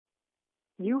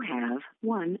You have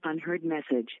one unheard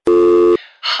message.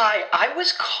 Hi, I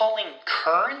was calling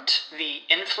Current, the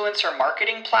influencer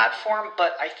marketing platform,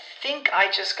 but I think I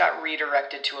just got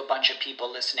redirected to a bunch of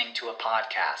people listening to a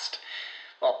podcast.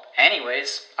 Well,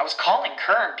 anyways, I was calling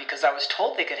Current because I was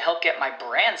told they could help get my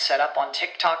brand set up on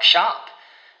TikTok Shop,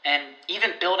 and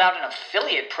even build out an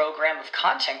affiliate program of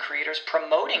content creators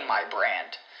promoting my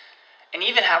brand, and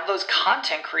even have those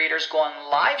content creators go on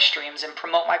live streams and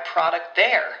promote my product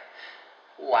there.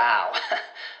 Wow,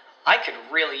 I could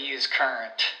really use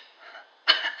Current.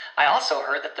 I also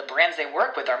heard that the brands they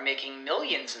work with are making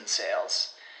millions in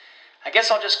sales. I guess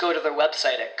I'll just go to their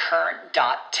website at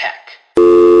current.tech.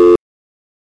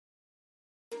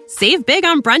 Save big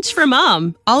on brunch for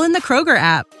mom, all in the Kroger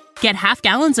app. Get half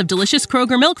gallons of delicious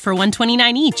Kroger milk for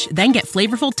 $1.29 each. Then get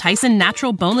flavorful Tyson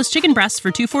natural boneless chicken breasts for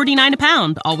 $2.49 a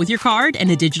pound, all with your card and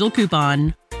a digital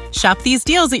coupon. Shop these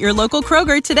deals at your local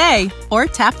Kroger today, or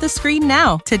tap the screen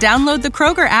now to download the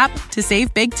Kroger app to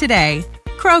save big today.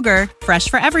 Kroger, fresh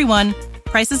for everyone.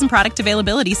 Prices and product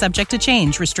availability subject to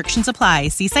change. Restrictions apply.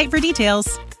 See site for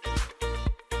details.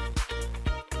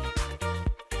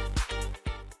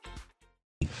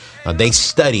 They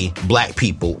study black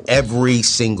people every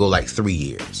single 3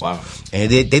 years. Wow.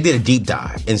 And they did a deep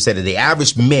dive and said that the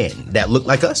average men that look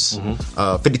like us,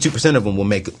 52% of them will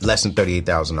make less than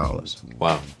 $38,000.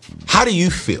 Wow. How do you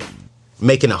feel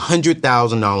making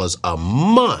 $100,000 a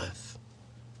month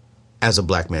as a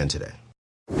black man today?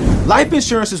 Life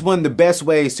insurance is one of the best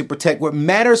ways to protect what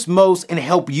matters most and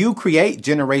help you create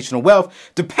generational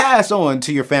wealth to pass on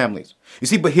to your families. You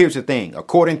see, but here's the thing.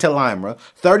 According to LIMRA,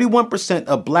 31%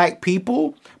 of black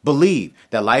people believe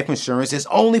that life insurance is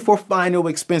only for final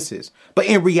expenses. But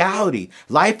in reality,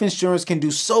 life insurance can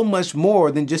do so much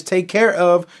more than just take care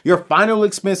of your final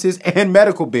expenses and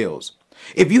medical bills.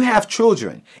 If you have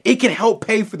children, it can help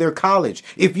pay for their college.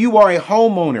 If you are a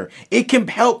homeowner, it can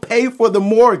help pay for the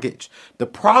mortgage. The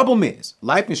problem is,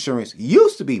 life insurance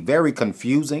used to be very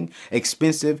confusing,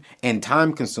 expensive, and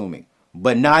time-consuming.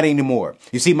 But not anymore.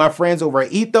 You see, my friends over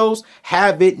at Ethos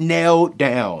have it nailed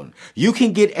down. You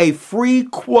can get a free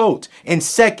quote in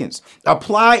seconds,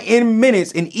 apply in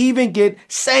minutes, and even get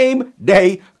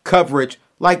same-day coverage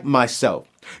like myself.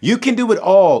 You can do it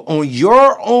all on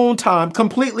your own time,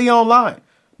 completely online.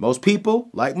 Most people,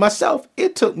 like myself,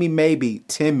 it took me maybe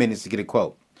 10 minutes to get a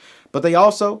quote. But they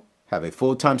also have a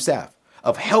full-time staff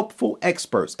of helpful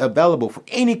experts available for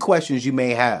any questions you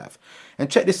may have. And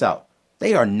check this out.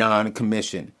 They are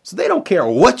non-commissioned, so they don't care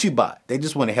what you buy. They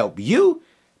just want to help you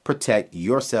protect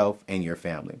yourself and your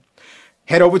family.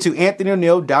 Head over to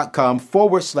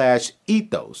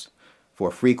anthonyoneil.com/ethos for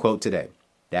a free quote today.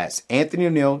 That's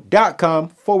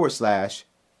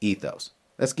anthonyoneil.com/ethos.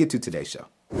 Let's get to today's show.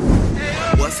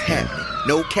 What's happening?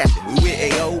 No captain. We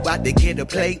with AO, about to get a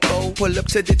plate bowl. Pull up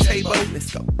to the table.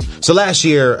 Let's go. So last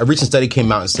year, a recent study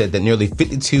came out and said that nearly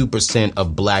 52%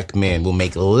 of black men will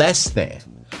make less than,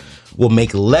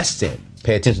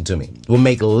 pay attention to me, will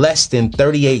make less than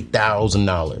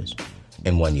 $38,000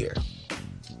 in 1 year.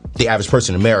 The average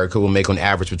person in America will make on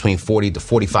average between $40,000 to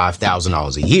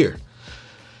 $45,000 a year.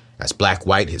 That's black,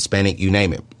 white, Hispanic, you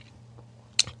name it.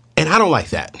 And I don't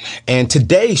like that. And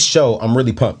today's show, I'm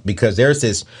really pumped because there's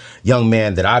this young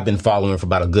man that I've been following for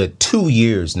about a good 2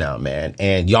 years now, man.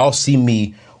 And y'all see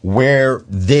me wear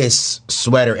this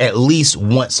sweater at least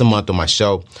once a month on my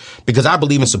show because I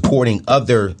believe in supporting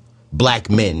other black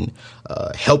men,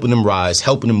 helping them rise,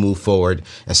 helping them move forward,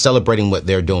 and celebrating what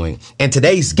they're doing. And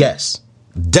today's guest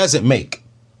doesn't make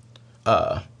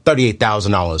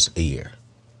 $38,000 a year.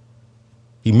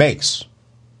 He makes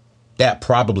that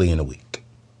probably in a week.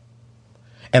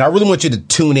 And I really want you to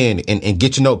tune in and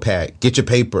get your notepad, get your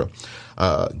paper,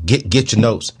 get your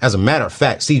notes. As a matter of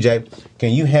fact, CJ,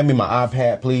 can you hand me my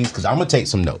iPad, please? Because I'm going to take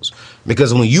some notes.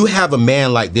 Because when you have a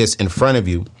man like this in front of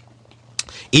you,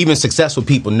 even successful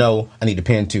people know, I need a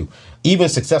pen too. Even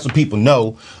successful people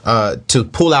know to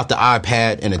pull out the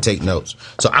iPad and to take notes.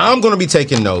 So I'm going to be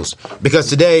taking notes because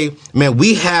today, man,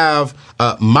 we have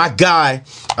my guy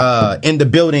in the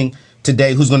building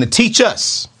today who's going to teach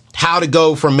us how to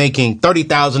go from making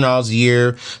 $30,000 a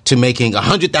year to making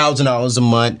 $100,000 a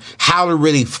month, how to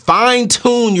really fine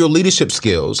tune your leadership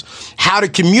skills, how to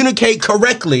communicate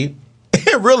correctly,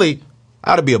 and really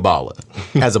how to be a baller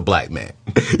as a black man.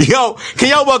 Yo, can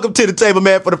y'all welcome to the table,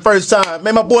 man, for the first time,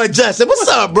 man, my boy Justin. What's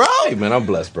up, bro? Hey, man, I'm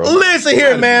blessed, bro. Listen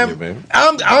here, man.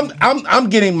 I'm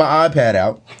getting my iPad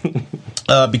out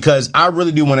because I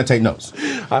really do want to take notes.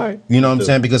 All right, you know what I'm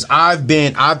saying? Because I've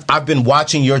been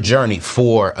watching your journey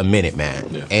for a minute,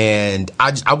 man, and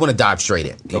I want to dive straight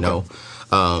in. You know,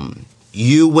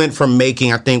 you went from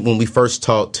making, I think when we first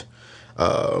talked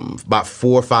about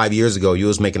 4 or 5 years ago, you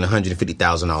was making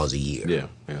 $150,000 a year. Yeah,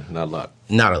 not a lot.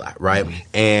 Not a lot, right?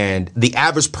 And the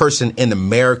average person in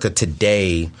America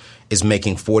today is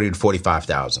making $40,000 to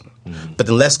 $45,000. But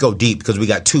then let's go deep, because we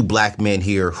got 2 black men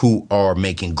here who are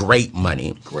making great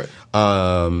money. Correct.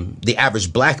 The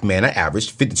average black man,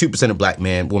 52% of black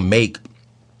men will make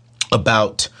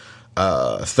about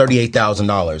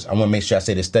 $38,000. I want to make sure I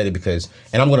say this study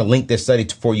and I'm going to link this study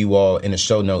for you all in the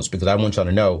show notes, because I want y'all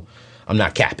to know I'm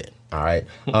not capping. All right.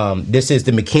 This is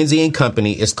the McKinsey &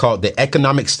 Company. It's called The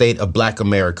Economic State of Black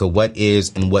America, What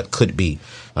Is and What Could Be.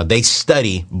 They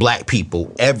study black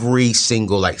people every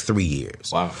single 3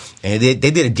 years. Wow. And they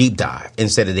did a deep dive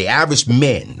and said that the average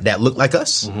men that look like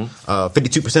us,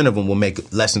 52% of them will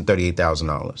make less than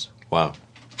 $38,000. Wow.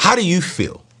 How do you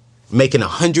feel making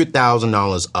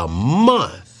 $100,000 a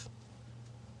month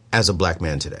as a black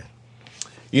man today?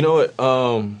 You know what?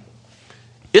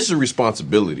 It's a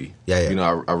responsibility. Yeah. You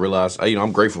know, I realize,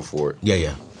 I'm grateful for it.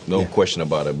 Yeah. No question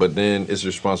about it. But then it's a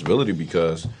responsibility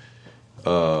because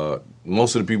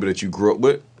most of the people that you grew up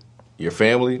with, your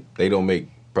family, they don't make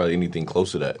probably anything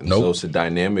close to that. And so it's a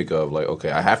dynamic of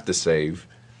okay, I have to save.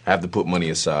 I have to put money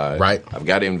aside. Right. I've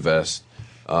got to invest.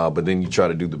 But then you try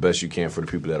to do the best you can for the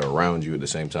people that are around you at the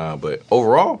same time. But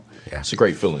overall, it's a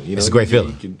great feeling. It's a great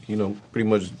feeling. You can, pretty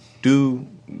much do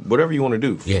whatever you want to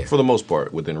do for the most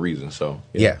part within reason. So,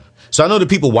 yeah. So I know the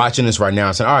people watching this right now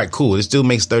and saying, all right, cool. This dude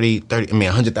makes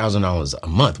 $100,000 a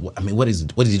month. What is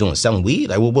he doing? Selling weed?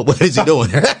 What is he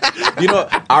doing?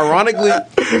 Ironically,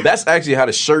 that's actually how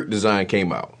the shirt design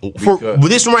came out. For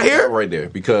this one right here? Right there.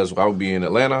 Because I would be in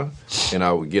Atlanta and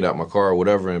I would get out my car or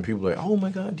whatever, and people are like, oh my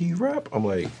God, do you rap? I'm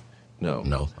like, no.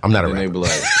 No, I'm not a rapper. And they'd be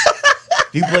like,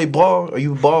 do you play ball? Are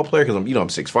you a ball player? Because I'm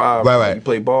 6'5". Right. You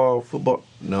play ball, football?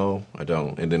 No, I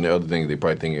don't. And then the other thing, they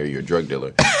probably think you're a drug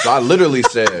dealer. So I literally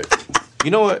said, you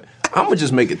know what? I'm going to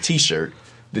just make a T-shirt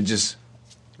that just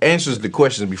answers the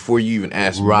questions before you even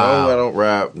ask me. Right. No, I don't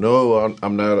rap. No,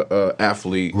 I'm not an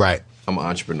athlete. Right. I'm an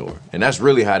entrepreneur. And that's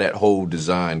really how that whole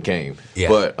design came. Yeah.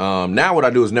 But now what I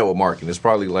do is network marketing. It's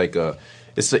probably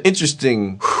it's an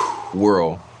interesting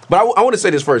world. But I want to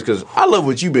say this first because I love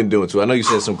what you've been doing too. I know you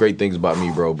said some great things about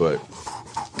me, bro, but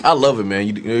I love it, man.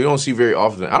 You don't see very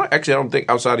often. I don't think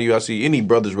outside of you I see any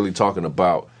brothers really talking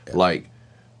about I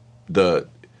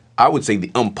would say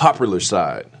the unpopular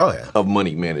side of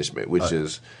money management, which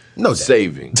is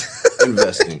saving,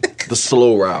 investing, the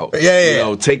slow route,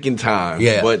 taking time.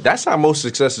 Yeah. But that's how most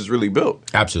success is really built.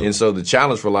 Absolutely. And so the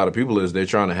challenge for a lot of people is they're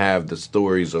trying to have the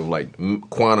stories of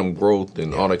quantum growth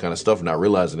and all that kind of stuff, not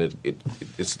realizing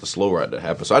it's the slow route that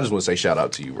happens. So I just want to say shout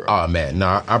out to you, bro. Oh, man.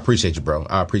 No, I appreciate you, bro.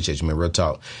 I appreciate you, man. Real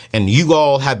talk. And you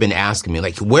all have been asking me,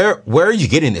 where are you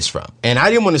getting this from? And I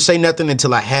didn't want to say nothing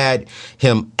until I had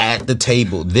him at the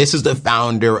table. This is the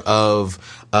founder of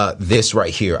this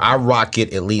right here. I rock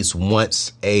it at least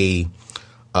once a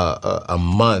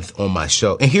month on my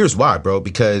show. And here's why, bro,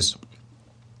 because,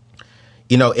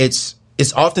 it's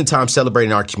oftentimes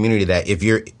celebrating our community that if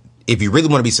you really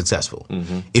want to be successful,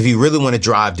 if you really want to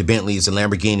drive the Bentleys, the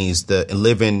Lamborghinis, and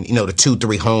live in, the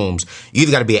 2-3 homes, you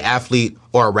either got to be an athlete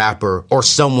or a rapper or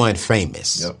someone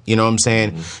famous. Yep. You know what I'm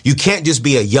saying? You can't just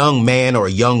be a young man or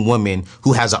a young woman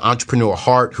who has an entrepreneur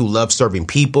heart, who loves serving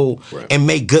people and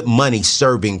make good money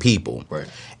serving people. Right.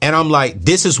 And I'm like,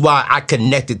 this is why I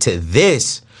connected to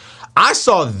this. I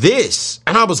saw this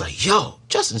and I was like, yo,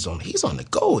 he's on the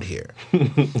gold here.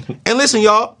 And listen,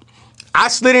 y'all, I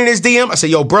slid in his DM. I said,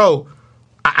 yo, bro,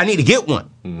 I need to get one.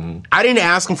 I didn't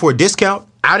ask him for a discount.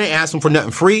 I didn't ask him for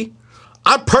nothing free.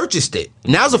 I purchased it.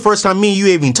 Now's the first time me and you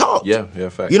even talked. Yeah,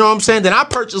 fact. You know what I'm saying? Then I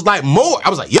purchased more. I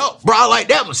was like, yo, bro, I like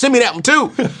that one. Send me that one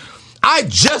too. I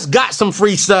just got some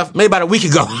free stuff maybe about a week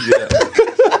ago. Yeah.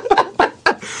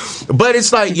 But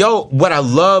it's like, yo, what I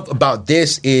love about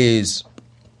this is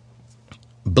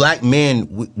black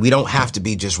men, we don't have to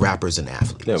be just rappers and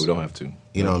athletes. Yeah, we don't have to.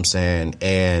 You know what I'm saying?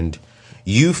 And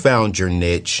you found your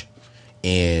niche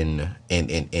in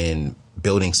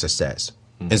building success.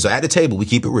 And so at the table, we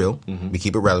keep it real, we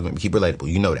keep it relevant, we keep it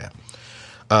relatable. You know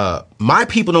that. My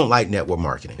people don't like network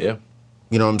marketing. Yeah.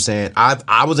 You know what I'm saying?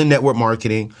 I was in network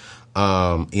marketing.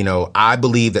 I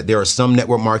believe that there are some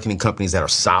network marketing companies that are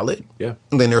solid. Yeah.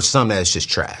 And then there's some that is just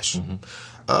trash.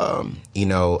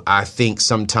 I think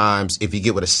sometimes if you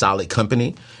get with a solid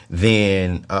company,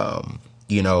 then,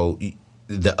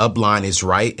 the upline is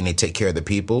right and they take care of the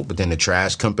people. But then the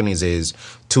trash companies is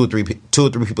two or three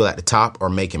people at the top are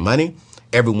making money.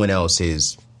 Everyone else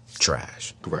is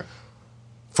trash. Right.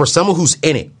 For someone who's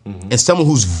in it and someone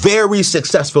who's very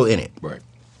successful in it. Right.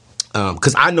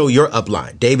 Because I know your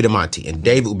upline, David and Monty, and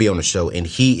David will be on the show, and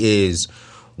he is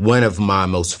one of my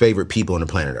most favorite people on the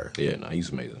planet Earth. Yeah, no,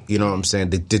 he's amazing. You know what I'm saying?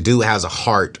 The dude has a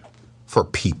heart for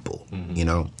people, you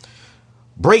know?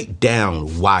 Break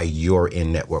down why you're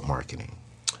in network marketing.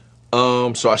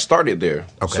 So I started there.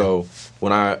 Okay. So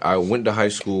when I went to high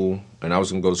school, and I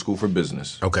was going to go to school for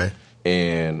business. Okay.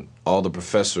 And all the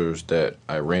professors that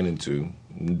I ran into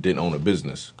didn't own a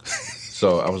business.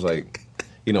 So I was like,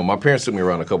 you know, my parents took me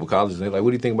around a couple colleges, and they're like,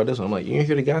 what do you think about this? And I'm like, you didn't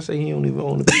hear the guy say he don't even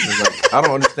own a business? Like, I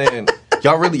don't understand.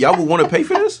 Y'all would want to pay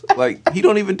for this? Like, he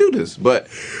don't even do this. But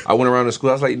I went around the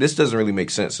school. I was like, this doesn't really make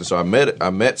sense. And so I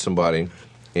met somebody,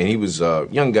 and he was a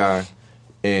young guy,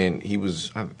 and he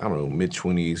was, I don't know,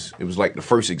 mid-20s. It was like the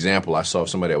first example I saw of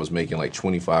somebody that was making like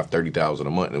 $25,000, $30,000 a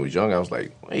month, and it was young. I was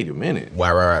like, wait a minute.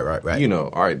 Right. You know,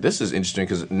 all right, this is interesting,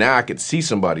 because now I could see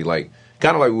somebody, like,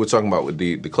 kind of like we were talking about with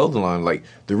the clothing line. Like,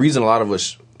 the reason a lot of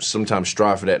us sometimes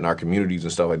strive for that in our communities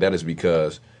and stuff like that is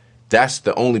because that's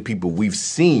the only people we've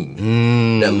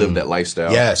seen that live that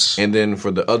lifestyle. Yes. And then for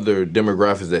the other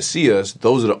demographics that see us,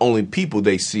 those are the only people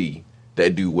they see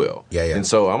that do well. Yeah. And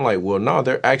so I'm like, well, no,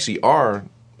 there actually are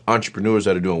entrepreneurs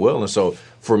that are doing well. And so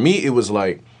for me, it was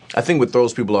like, I think what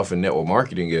throws people off in network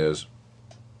marketing is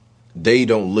they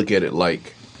don't look at it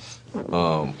like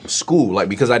school. Like,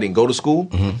 because I didn't go to school,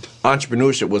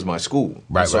 entrepreneurship was my school.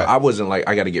 Right. So I wasn't like,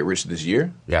 I got to get rich this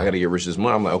year. Yeah. I got to get rich this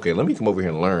month. I'm like, okay, let me come over here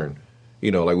and learn. You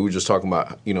know, like we were just talking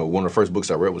about, you know, one of the first books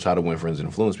I read was How to Win Friends and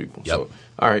Influence People. Yep. So,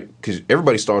 all right, because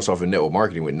everybody starts off in network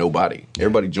marketing with nobody. Yeah.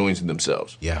 Everybody joins in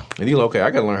themselves. Yeah. And you're like, okay,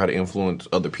 I got to learn how to influence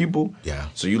other people. Yeah.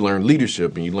 So you learn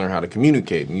leadership, and you learn how to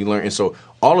communicate, and you learn. And so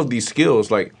all of these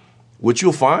skills, like what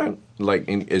you'll find, like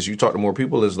as you talk to more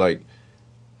people, is like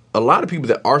a lot of people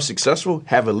that are successful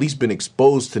have at least been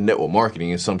exposed to network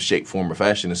marketing in some shape, form, or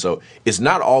fashion. And so it's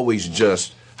not always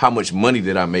just how much money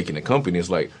did I make in the company. It's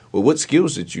like, well, what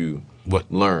skills did you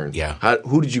learn? Yeah.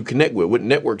 Who did you connect with? What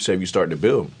networks have you started to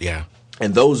build? Yeah.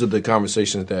 And those are the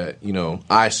conversations that, you know,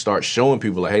 I start showing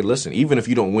people like, hey, listen, even if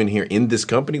you don't win here in this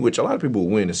company, which a lot of people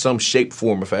win in some shape,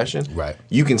 form, or fashion, right,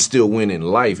 you can still win in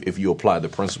life if you apply the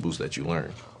principles that you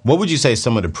learn. What would you say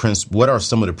what are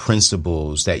some of the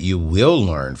principles that you will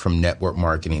learn from network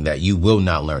marketing that you will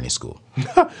not learn in school?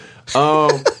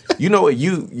 You know,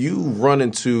 you run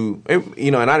into,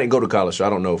 you know, and I didn't go to college, so I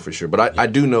don't know for sure. But I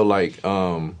do know, like,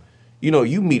 you know,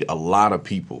 you meet a lot of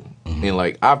people. And,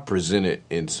 like, I've presented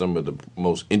in some of the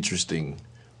most interesting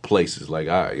places. Like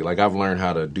I've learned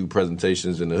how to do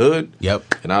presentations in the hood.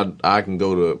 Yep. And I can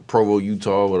go to Provo,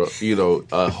 Utah with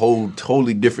a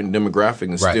totally different demographic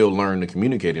and still learn to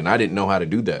communicate. And I didn't know how to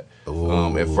do that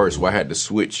at first. So I had to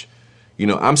switch. You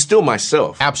know, I'm still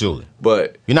myself. Absolutely.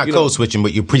 But you're not code switching,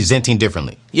 but you're presenting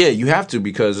differently. Yeah, you have to,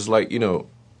 because it's like, you know,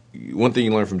 one thing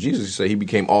you learn from Jesus, he said he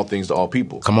became all things to all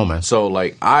people. Come on, man. So,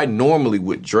 like, I normally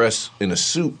would dress in a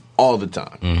suit all the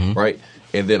time, right?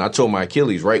 And then I told my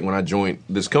Achilles right when I joined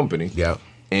this company. Yeah.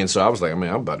 And so I was like, man,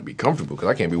 I'm about to be comfortable because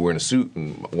I can't be wearing a suit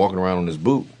and walking around on this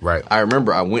boot. Right. I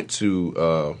remember I went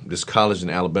to this college in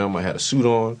Alabama. I had a suit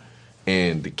on,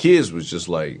 and the kids was just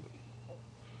like,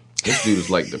 this dude is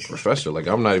like the professor. Like,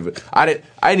 I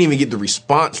didn't even get the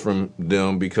response from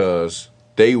them because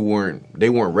they weren't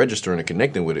registering and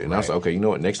connecting with it. And I was like, okay, you know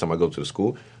what? Next time I go to the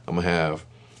school, I'm gonna have,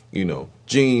 you know,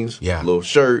 jeans, a little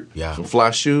shirt, some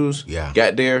fly shoes. Yeah.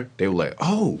 Got there, they were like,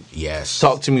 oh, yes,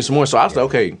 talk to me some more. So I was like,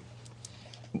 okay.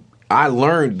 I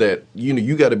learned that, you know,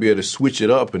 you got to be able to switch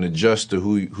it up and adjust to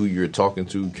who you're talking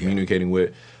to, communicating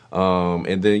with.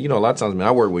 And then, you know, a lot of times, man,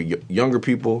 I work with younger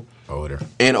people.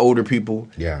 Older people.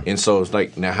 Yeah. And so it's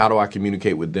like, now how do I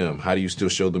communicate with them? How do you still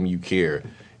show them you care?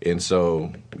 And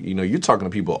so, you know, you're talking to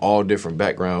people all different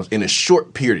backgrounds in a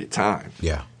short period of time.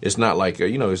 Yeah. It's not like,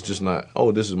 you know, it's just not,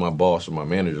 oh, this is my boss or my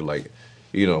manager. Like,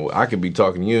 you know, I could be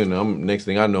talking to you, and next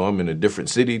thing I know, I'm in a different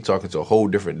city talking to a whole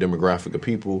different demographic of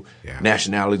people,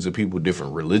 nationalities of people,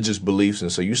 different religious beliefs.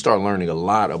 And so you start learning a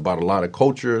lot about a lot of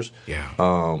cultures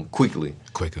quickly.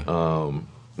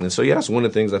 And so, yeah, that's one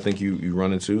of the things I think you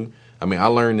run into. I mean, I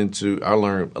learned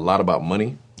a lot about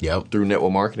money through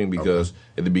network marketing because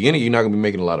at the beginning, you're not going to be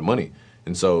making a lot of money.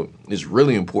 And so it's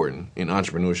really important in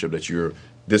entrepreneurship that you're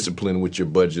disciplined with your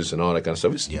budgets and all that kind of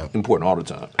stuff. It's important all the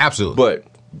time. Absolutely. But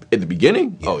at the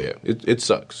beginning, it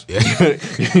sucks. Yeah.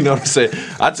 You know what I'm saying?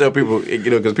 I tell people,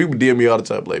 you know, because people DM me all the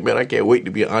time, like, man, I can't wait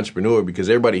to be an entrepreneur because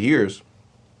everybody hears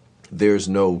there's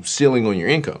no ceiling on your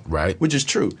income. Right. Which is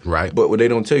true. Right. But what they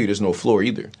don't tell you, there's no floor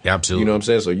either. Absolutely. You know what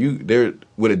I'm saying? So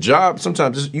with a job,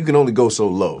 sometimes you can only go so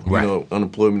low. Right. You know,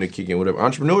 unemployment to kick in, whatever.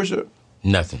 Entrepreneurship,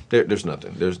 nothing. There's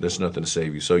nothing. There's nothing to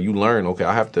save you. So you learn, okay,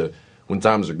 I have to, when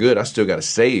times are good, I still got to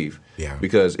save. Yeah.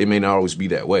 Because it may not always be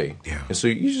that way. Yeah. And so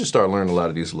you just start learning a lot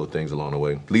of these little things along the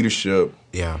way. Leadership.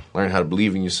 Yeah. Learn how to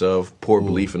believe in yourself, pour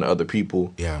belief in other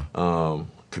people. Yeah.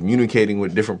 Communicating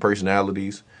with different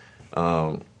personalities.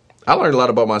 I learned a lot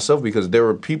about myself because there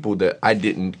were people that I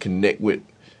didn't connect with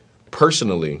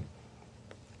personally.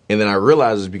 And then I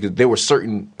realized it's because there were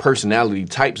certain personality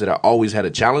types that I always had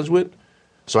a challenge with.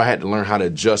 So I had to learn how to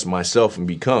adjust myself and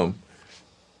become,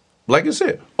 like I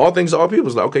said, all things to all people.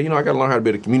 It's like, okay, I got to learn how to be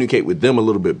able to communicate with them a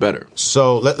little bit better.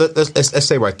 So let's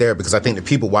say right there, because I think the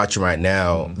people watching right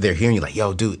now, they're hearing you like,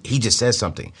 yo, dude, he just said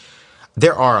something.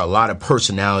 There are a lot of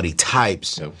personality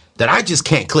types that I just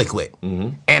can't click with.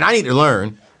 And I need to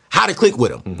learn how to click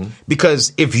with them.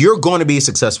 Because if you're going to be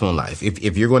successful in life,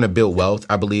 if you're going to build wealth,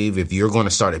 I believe, if you're going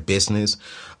to start a business,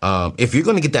 if you're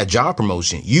going to get that job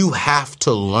promotion, you have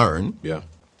to learn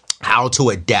how to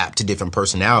adapt to different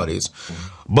personalities.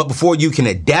 But before you can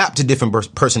adapt to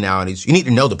different personalities, you need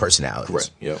to know the personalities.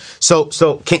 Correct. Yeah.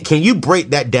 So can you break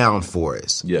that down for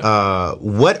us? Yeah.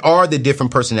 What are the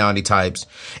different personality types,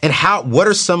 and what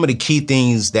are some of the key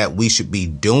things that we should be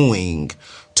doing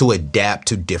to adapt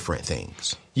to different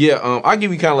things? Yeah, I'll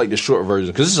give you kind of like the short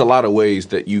version because there's a lot of ways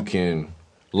that you can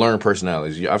learn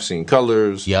personalities. I've seen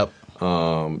colors. Yep.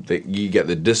 You get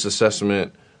the DISC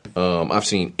assessment. I've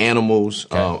seen animals.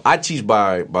 Okay. I teach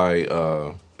by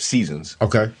seasons.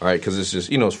 Okay. All right, because it's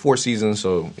just it's 4 seasons,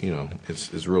 so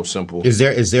it's real simple. Is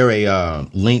there a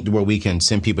link where we can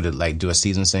send people to like do a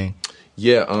season thing?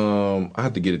 Yeah, I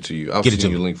have to get it to you. I'll Get it send to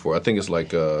you a me. link for it. I think it's like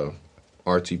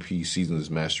RTP Seasons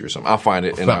Mastery or something. I'll find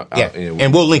it and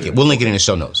and we'll link it. We'll link it in the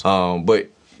show notes. But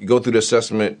you go through the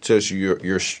assessment, tells you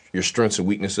your strengths and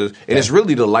weaknesses, and it's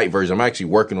really the light version. I'm actually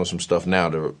working on some stuff now.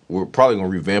 We're probably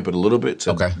going to revamp it a little bit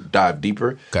to dive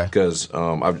deeper because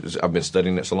I've been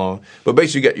studying it so long. But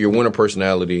basically, you got your winter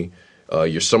personality,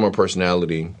 your summer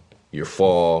personality, your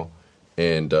fall,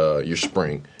 and your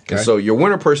spring. Okay. And so your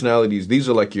winter personalities, these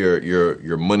are like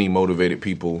your money motivated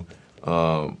people,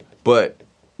 but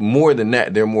more than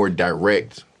that, they're more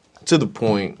direct, to the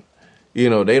point. They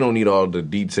don't need all the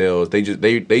details.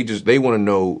 They want to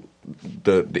know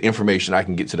the information. I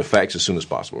can get to the facts as soon as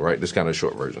possible, right? This kind of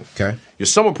short version. Okay. Your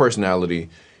summer personality,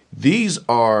 these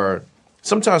are,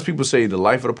 sometimes people say the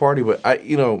life of the party, but I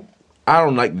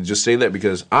don't like to just say that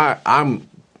because I'm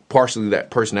partially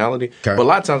that personality. Okay. But a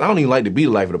lot of times I don't even like to be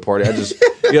the life of the party. I just,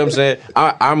 you know what I'm saying?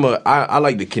 I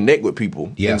like to connect with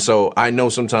people. Yeah. And so I know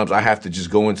sometimes I have to just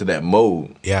go into that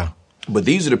mode. Yeah. But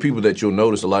these are the people that you'll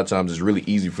notice a lot of times it's really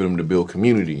easy for them to build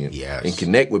community and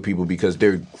connect with people because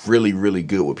they're really, really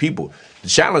good with people. The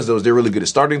challenge, though, is they're really good at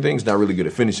starting things, not really good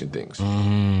at finishing things.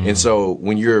 And so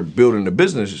when you're building a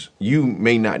business, you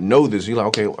may not know this. You're like,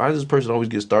 okay, why does this person always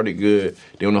get started good?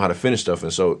 They don't know how to finish stuff.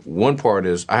 And so one part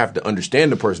is I have to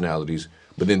understand the personalities,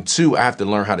 but then 2, I have to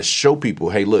learn how to show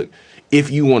people, hey, look, if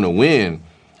you want to win,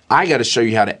 I got to show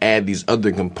you how to add these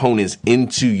other components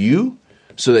into you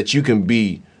so that you can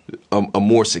be a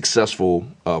more successful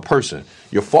person.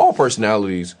 Your fall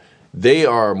personalities, they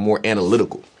are more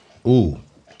analytical. Ooh.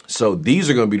 So these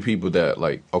are going to be the people that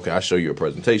like, okay, I show you a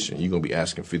presentation. You're going to be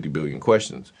asking 50 billion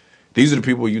questions. These are the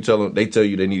people they tell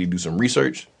you they need to do some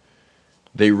research.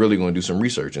 They really going to do some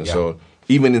research. And so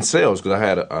even in sales,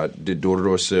 because I did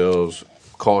door-to-door sales,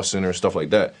 call center, stuff like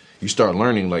that, you start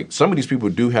learning like some of these people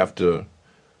do have to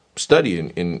study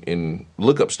and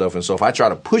look up stuff. And so if I try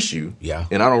to push you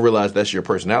and I don't realize that's your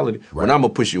personality, well, I'm going to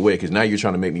push you away because now you're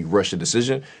trying to make me rush a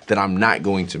decision that I'm not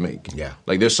going to make. Yeah.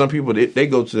 Like there's some people that they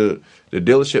go to the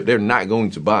dealership, they're not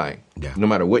going to buy no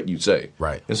matter what you say.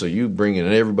 Right. And so you bring in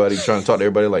everybody, trying to talk to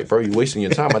everybody like, bro, you're wasting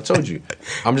your time. I told you.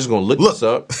 I'm just going to look this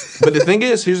up. But the thing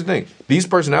is, here's the thing.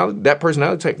 That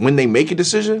personality type, when they make a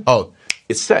decision,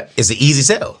 it's set. It's an easy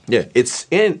sell. Yeah. It's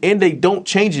and they don't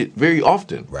change it very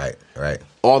often. Right. Right.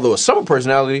 Although a summer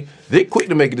personality, they're quick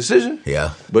to make a decision.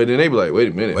 Yeah. But then they be like, wait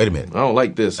a minute. I don't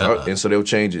like this. And so they'll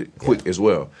change it quick as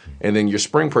well. And then your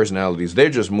spring personalities, they're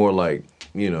just more like,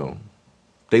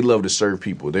 they love to serve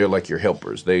people. They're like your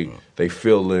helpers. They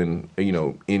fill in,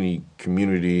 any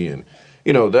community and,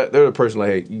 they're the person like,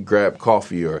 hey, you grab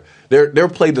coffee or they'll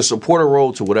play the supporter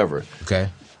role to whatever. Okay.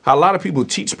 How a lot of people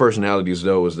teach personalities,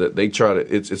 though, is that they try to,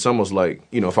 it's almost like,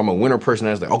 if I'm a winner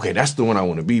personality, it's like, okay, that's the one I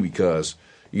want to be because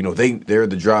they're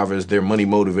the drivers, they're money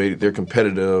motivated, they're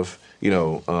competitive,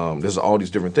 there's all these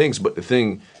different things. But the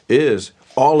thing is,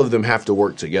 all of them have to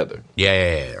work together.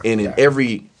 Yeah. And in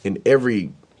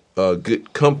every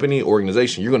good company,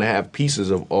 organization, you're going to have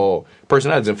pieces of all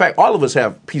personalities. In fact, all of us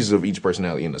have pieces of each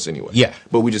personality in us anyway. Yeah.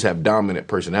 But we just have dominant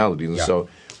personalities. And so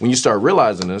when you start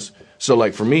realizing this, so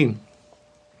like for me,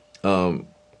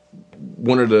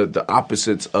 one of the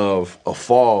opposites of a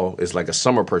fall is like a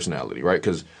summer personality, right?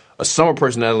 Because a summer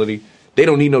personality, they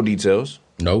don't need no details.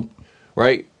 Nope.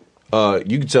 Right?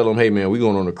 You can tell them, hey, man, we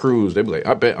going on a cruise. They be like,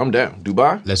 I bet I'm down.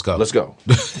 Dubai? Let's go. Let's go.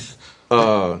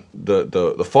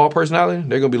 The fall personality,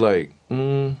 they're going to be like,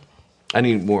 I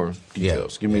need more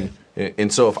details. Give me.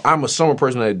 And so if I'm a summer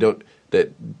person I don't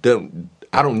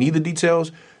need the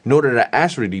details, nor did I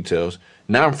ask for the details,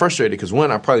 now I'm frustrated because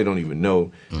one, I probably don't even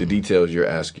know the details you're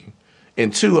asking.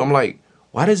 And two, I'm like,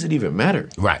 why does it even matter?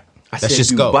 Right. Let's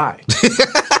just Dubai.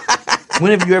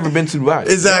 When have you ever been to Dubai?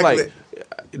 Exactly. Like,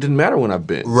 it didn't matter when I've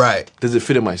been. Right. Does it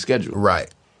fit in my schedule? Right.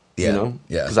 Yeah. You know?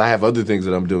 Yeah. Because I have other things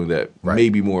that I'm doing that may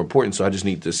be more important, so I just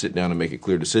need to sit down and make a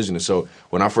clear decision. And so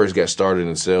when I first got started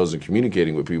in sales and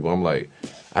communicating with people, I'm like,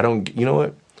 you know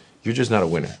what? You're just not a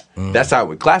winner. That's how I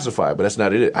would classify it, but that's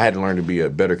not it. I had to learn to be a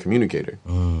better communicator.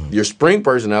 Your spring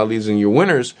personalities and your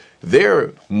winners,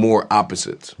 they're more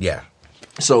opposites. Yeah.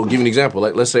 So give you an example.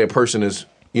 Like, let's say a person is,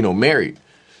 married.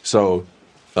 So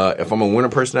if I'm a winner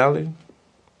personality,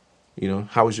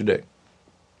 how was your day?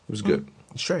 It was good.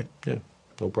 Straight. Yeah.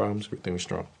 No problems. Everything was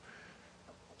strong.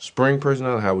 Spring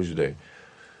personality, how was your day?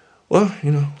 Well,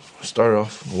 started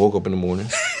off, woke up in the morning,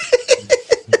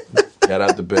 got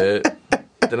out the bed.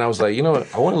 Then I was like, you know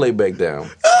what? I want to lay back down.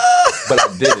 But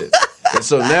I did it. And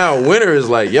so now winter is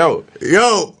like, yo,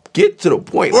 get to the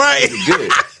point. Right.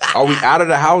 Good. Are we out of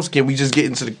the house? Can we just get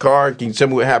into the car? Can you tell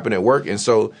me what happened at work? And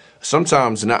so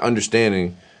sometimes not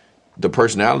understanding the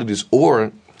personalities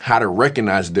or how to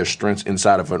recognize their strengths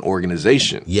inside of an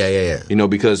organization. Yeah.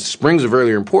 Because springs are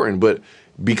very important, but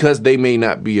because they may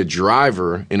not be a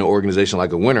driver in an organization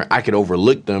like a winner, I could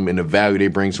overlook them and the value they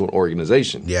bring to an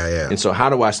organization. Yeah. And so how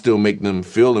do I still make them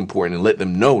feel important and let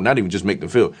them know, not even just make them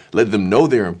feel, let them know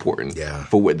they're important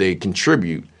for what they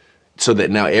contribute so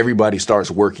that now everybody starts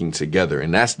working together.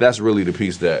 And that's really the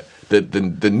piece that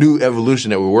the new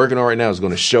evolution that we're working on right now is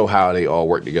going to show how they all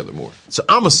work together more. So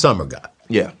I'm a summer guy.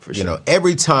 Yeah, for sure.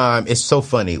 Every time, it's so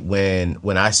funny when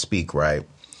I speak, right?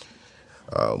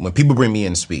 When people bring me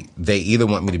in to speak, they either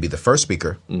want me to be the first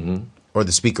speaker or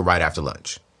the speaker right after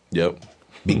lunch. Yep.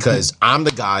 Because I'm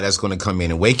the guy that's going to come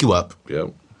in and wake you up.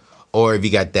 Yep. Or if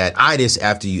you got that itis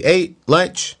after you ate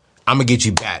lunch, I'm going to get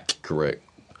you back. Correct.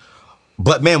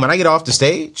 But man, when I get off the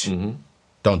stage,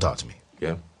 don't talk to me.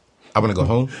 Yeah. I want to go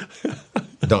home.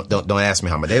 Don't ask me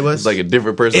how my day was. It's like a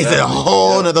different personality. It's a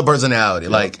whole other personality.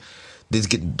 Yeah. Like,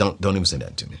 don't even say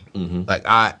that to me. Like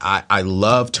I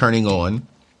love turning on.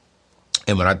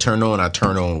 And when I turn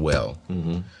on well.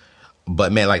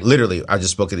 But man, like literally, I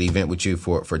just spoke at the event with you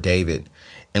for David.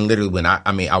 And literally when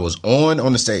I was on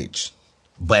the stage,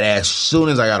 but as soon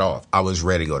as I got off, I was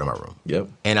ready to go to my room. Yep.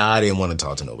 And I didn't want to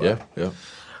talk to nobody. Yeah.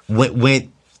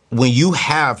 When you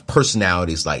have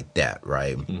personalities like that,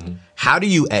 right? How do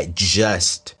you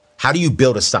adjust? How do you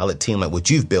build a solid team like what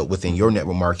you've built within your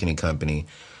network marketing company?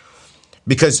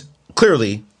 Because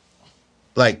clearly,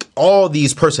 like all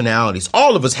these personalities,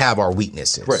 all of us have our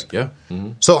weaknesses. Right, yeah.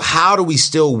 So how do we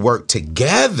still work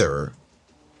together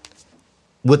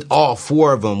with all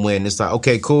four of them when it's like,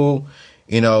 okay, cool.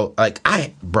 I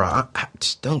hate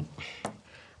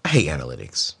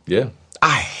analytics. Yeah.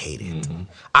 I hate it.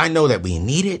 I know that we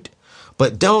need it,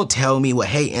 but don't tell me, well,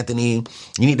 hey, Anthony,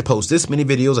 you need to post this many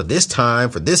videos at this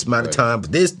time for this amount of time, for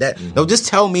this, that. No, just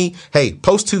tell me, hey,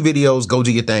 post 2 videos, go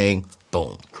do your thing,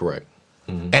 boom. Correct.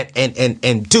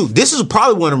 And dude, this is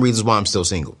probably one of the reasons why I'm still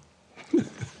single.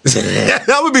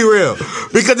 That would be real.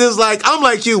 Because it's like, I'm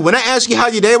like you, when I ask you how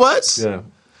your day was,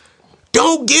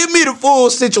 don't give me the full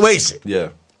situation. Yeah.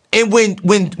 And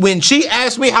when she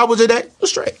asked me how was your day, it was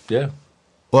straight. Yeah.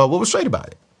 Well, what was straight about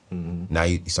it? Now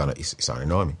you started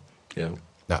knowing me. Yeah.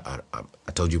 Now,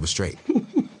 I told you it was straight.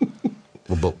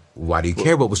 Well, but why do you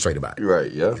care what was straight about it?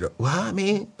 Right, yeah. Well, I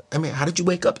mean, how did you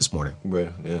wake up this morning?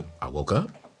 Right, yeah. I woke up.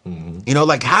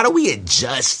 How do we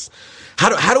adjust?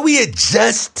 How do we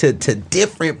adjust to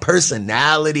different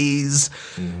personalities?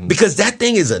 Because that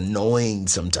thing is annoying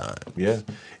sometimes. Yeah,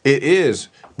 it is.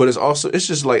 But it's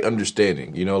just like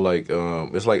understanding,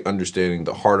 it's like understanding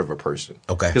the heart of a person.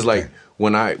 Okay. Because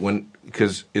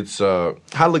because it's, how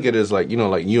I look at it is like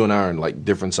you and I are on like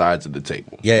different sides of the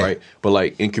table. Yeah. Right. But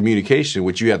like in communication,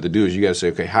 what you have to do is you got to say,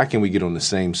 okay, how can we get on the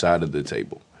same side of the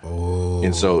table? Oh.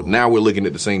 And so now we're looking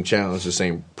at the same challenge, the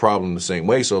same problem, the same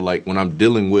way. So like when I'm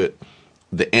dealing with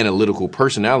the analytical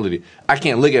personality, I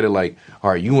can't look at it like,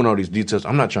 all right, you want all these details.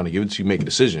 I'm not trying to give it to you, make a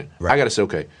decision. Right. I got to say,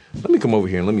 okay, let me come over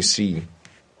here and let me see.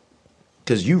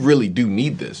 Because you really do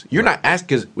need this. You're not asking,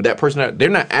 because with that person, they're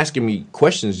not asking me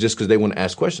questions just because they want to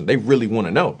ask questions. They really want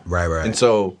to know. Right. And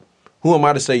so Who am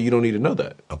I to say you don't need to know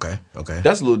that? Okay.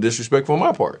 That's a little disrespectful on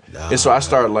my part. And so I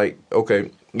started like,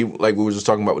 okay, like we were just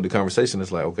talking about with the conversation,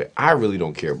 it's like, okay, I really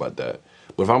don't care about that.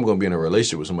 But if I'm going to be in a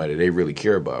relationship with somebody they really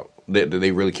care about, that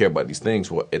they really care about these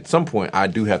things, well, at some point, I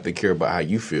do have to care about how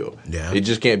you feel. Yeah. It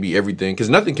just can't be everything, because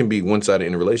nothing can be one-sided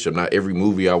in a relationship. Not every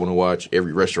movie I want to watch,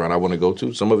 every restaurant I want to go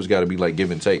to. Some of it's got to be like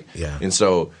give and take. Yeah. And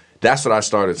so that's what I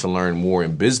started to learn more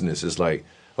in business. It's like,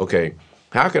 okay,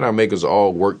 how can I make us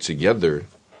all work together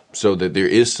so that there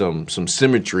is some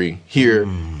symmetry here?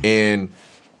 And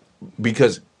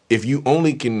because if you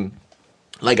only can,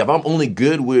 like if I'm only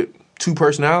good with 2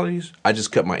 personalities, I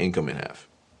just cut my income in half.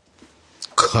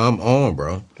 Come on,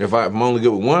 bro. If I'm only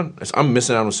good with one, I'm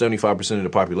missing out on 75% of the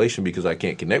population because I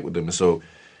can't connect with them. And so,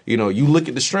 you look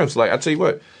at the strengths. Like I tell you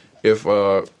what, if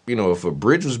if a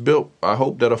bridge was built, I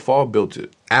hope that a fall built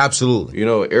it. Absolutely.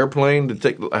 Airplane to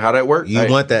take how that works. You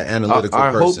want that analytical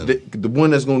I person. hope that the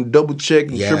one that's going to double check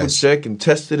and triple check and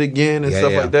test it again and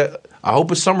stuff like that. I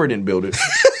hope a Summer didn't build it.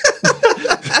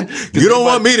 You don't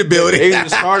want me to build it. They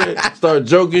just start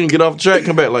joking, get off track,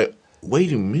 come back like,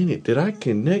 wait a minute, did I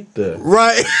connect the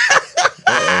right?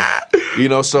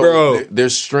 So Bro.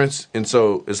 There's strengths, and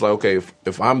so it's like, okay,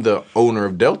 if I'm the owner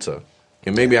of Delta,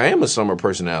 and maybe I am a Summer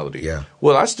personality,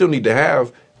 well, I still need to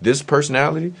have this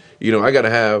personality. I got to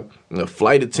have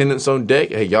flight attendants on deck.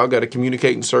 Hey, y'all got to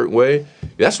communicate in a certain way.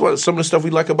 That's what some of the stuff we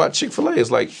like about Chick-fil-A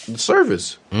is like the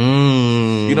service.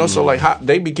 So like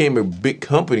they became a big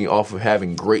company off of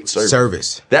having great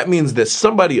service. That means that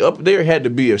somebody up there had to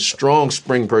be a strong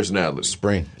spring personality.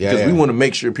 Because we want to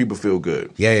make sure people feel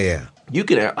good. Yeah. You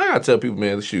can. I gotta tell people,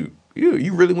 man, shoot,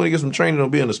 you really want to get some training on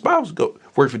being a spouse? Go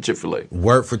work for Chick-fil-A.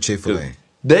 Work for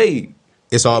Chick-fil-A.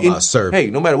 It's all about service. Hey,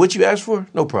 no matter what you ask for,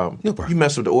 no problem. You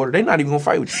mess with the order, they're not even gonna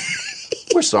fight with you.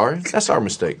 We're sorry. That's our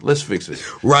mistake. Let's fix it.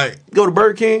 Right. Go to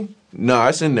Burger King? No,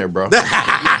 it's in there, bro. Pull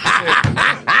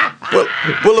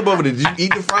up over there. Did you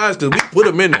eat the fries? Because we put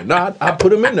them in there. No, I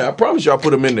put them in there. I promise you I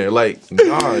put them in there. Like,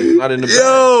 nah, it's not in the bag.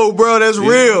 Yo, bro, that's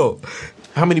real.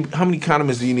 How many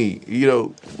condiments do you need?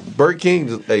 Burger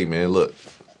King, hey, man, look.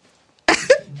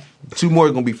 2 more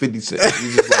is going to be 50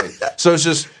 cents. So it's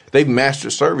just, they've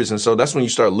mastered service. And so that's when you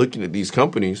start looking at these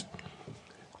companies.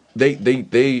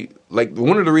 They like,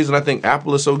 one of the reasons I think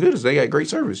Apple is so good is they got great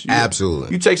service.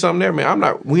 Absolutely. You take something there,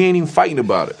 man, we ain't even fighting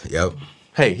about it. Yep.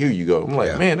 Hey, here you go. I'm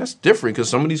like, man, that's different because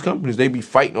some of these companies, they be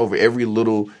fighting over every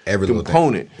little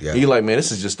component. And you're like, man,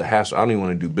 this is just a hassle. I don't even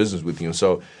want to do business with you. And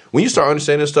so when you start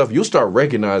understanding this stuff, you'll start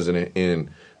recognizing it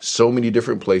in so many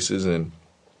different places and,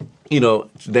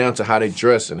 down to how they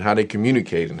dress and how they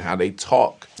communicate and how they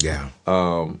talk. Yeah.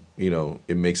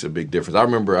 It makes a big difference. I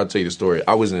remember, I'll tell you the story.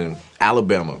 I was in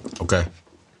Alabama. Okay.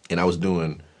 And I was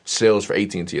doing sales for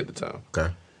AT&T at the time.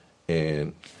 Okay.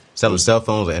 And selling cell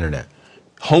phones or internet?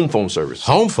 Home phone service.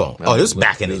 Home phone. Oh, this was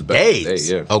back in the days.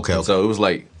 Yeah. Okay. So it was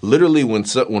like literally when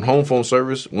home phone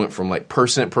service went from like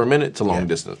percent per minute to long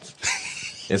distance.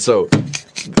 And so I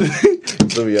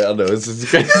know it's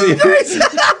crazy.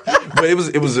 But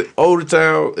it was an older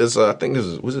town. It's I think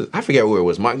I forget where it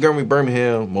was. Montgomery,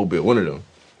 Birmingham, Mobile, one of them.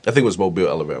 I think it was Mobile,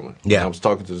 Alabama. Yeah. And I was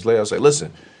talking to this lady. I was like,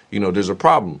 listen, there's a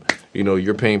problem.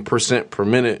 You're paying percent per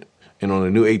minute. And on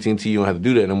the new AT&T, you don't have to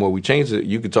do that no more. We changed it.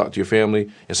 You can talk to your family.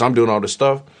 And so I'm doing all this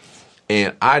stuff.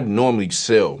 And I normally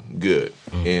sell good.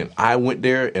 And I went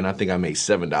there, and I think I made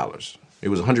 $7. It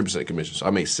was 100% commission. So I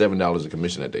made $7 a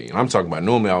commission that day. And I'm talking about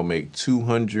normally I would make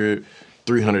 $200,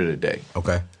 $300 a day.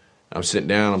 Okay. I'm sitting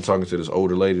down. I'm talking to this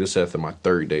older lady. This is after my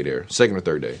third day there. Second or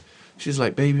third day. She's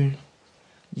like, baby,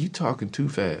 you talking too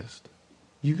fast.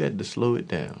 You got to slow it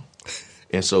down.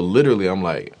 And so literally I'm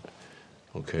like,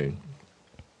 okay.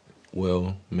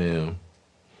 Well, ma'am,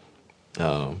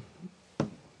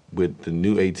 with the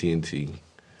new AT&T,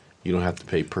 you don't have to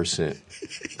pay percent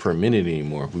per minute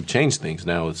anymore. We've changed things.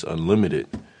 Now it's unlimited.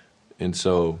 And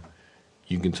so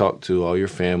you can talk to all your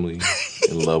family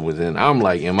and loved ones. And I'm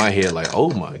like, in my head, like, oh,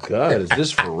 my God, is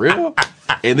this for real?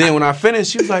 And then when I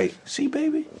finished, she was like, see,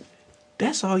 baby,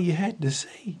 that's all you had to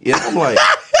say. And I'm like,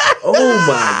 oh,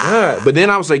 my God. But then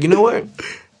I was like, you know what?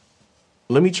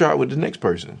 Let me try it with the next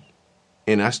person.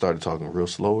 And I started talking real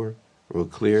slower, real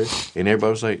clear. And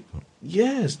everybody was like,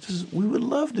 yes, we would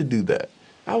love to do that.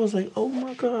 I was like, oh,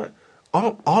 my God.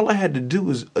 All I had to do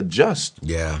was adjust.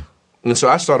 Yeah. And so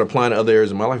I started applying to other areas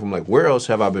of my life. I'm like, where else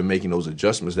have I been making those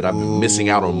adjustments that I've been missing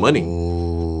out on money?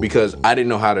 Because I didn't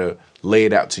know how to lay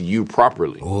it out to you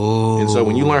properly. And so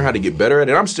when you learn how to get better at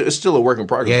it, it's still a work in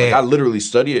progress. Yeah. Like, I literally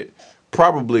study it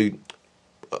probably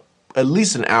at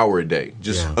least an hour a day,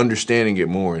 just understanding it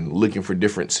more and looking for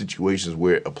different situations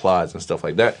where it applies and stuff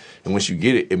like that. And once you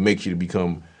get it, it makes you to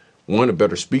become a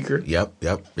better speaker. Yep.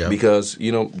 Because,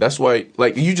 that's why,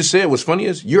 like you just said, what's funny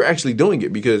is you're actually doing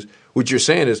it, because what you're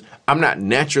saying is I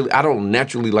don't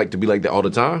naturally like to be like that all the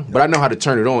time, but I know how to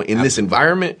turn it on in this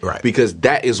environment, right? Because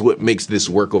that is what makes this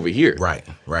work over here. Right.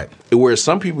 Whereas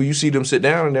some people, you see them sit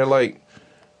down and they're like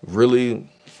really,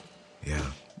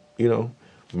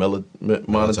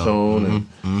 monotone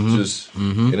and just,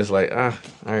 and it's like, all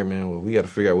right, man, well, we got to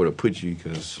figure out where to put you,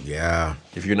 because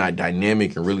if you're not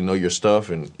dynamic and really know your stuff,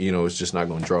 and, it's just not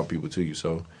going to draw people to you.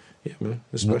 So, yeah, man,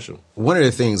 it's special. One of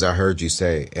the things I heard you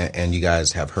say, and you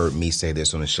guys have heard me say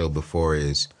this on the show before,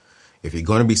 is if you're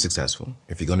going to be successful,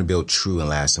 if you're going to build true and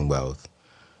lasting wealth,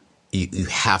 you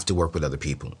have to work with other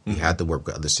people. You have to work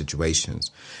with other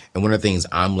situations. And one of the things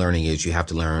I'm learning is you have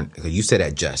to learn, you said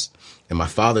adjust. And my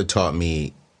father taught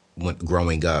me when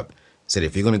growing up, said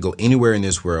if you're going to go anywhere in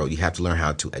this world, you have to learn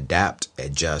how to adapt,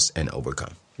 adjust, and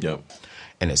overcome. Yep.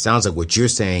 And it sounds like what you're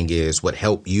saying is what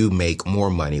helped you make more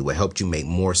money, what helped you make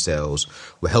more sales,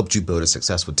 what helped you build a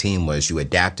successful team was you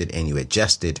adapted and you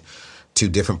adjusted to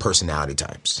different personality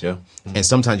types. Yeah. And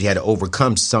sometimes you had to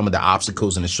overcome some of the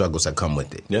obstacles and the struggles that come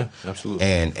with it. Yeah, absolutely.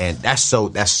 And that's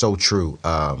so true.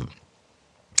 Man,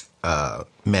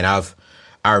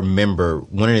 I remember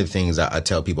one of the things I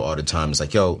tell people all the time is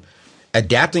like, yo,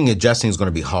 adapting and adjusting is going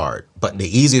to be hard. But the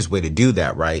easiest way to do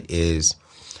that, right, is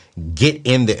get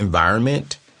in the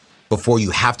environment before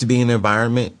you have to be in the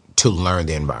environment to learn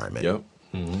the environment. Yep.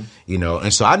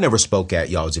 And so I never spoke at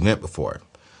y'all's event before.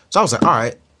 So I was like, all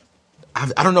right,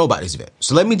 I don't know about this event.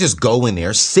 So let me just go in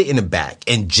there, sit in the back,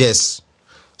 and just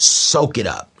soak it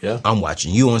up. Yeah. I'm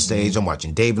watching you on stage. I'm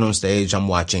watching David on stage. I'm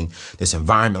watching this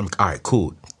environment. I'm like, all right,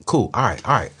 cool. All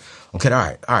right. Okay,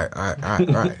 all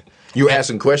right. You were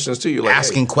asking questions too. You're like,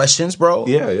 asking questions, bro.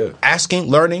 Yeah. Asking,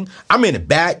 learning. I'm in the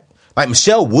back. Like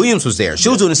Michelle Williams was there. She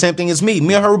was doing the same thing as me.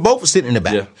 Me and her were both sitting in the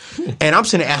back. Yeah. And I'm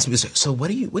sitting there asking me, so what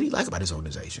do you like about this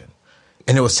organization?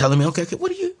 And it was telling me, okay,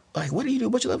 what do you like? What do you do?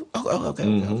 What's your level? Okay.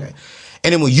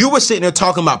 And then when you were sitting there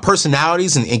talking about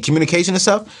personalities and communication and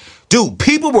stuff, dude,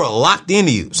 people were locked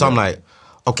into you. So I'm like,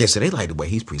 okay, so they like the way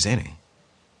he's presenting.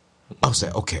 I was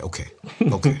like, okay. All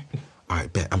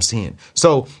right, bet, I'm seeing.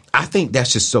 So I think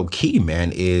that's just so key,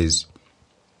 man, is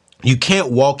you can't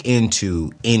walk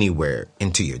into anywhere,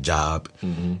 into your job,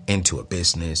 into a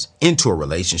business, into a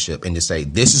relationship, and just say,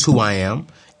 this is who I am,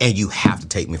 and you have to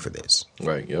take me for this.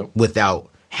 Right, yep. Without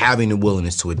having the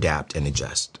willingness to adapt and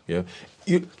adjust. Yeah.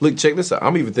 Look, check this out.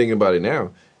 I'm even thinking about it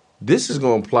now. This is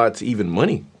going to apply to even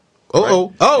money. Right?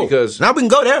 Because now we can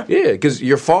go there. Yeah, because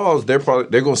your falls, they're going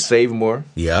to save more.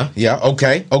 Yeah.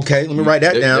 Okay. Let me write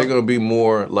that down. They're going to be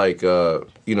more like, they're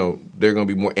going to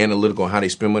be more analytical on how they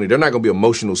spend money. They're not going to be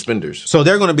emotional spenders. So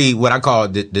they're going to be what I call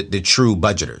the true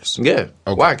budgeters. Yeah.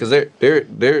 Okay. Why? Because they're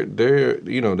going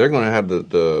to have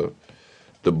the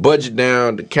budget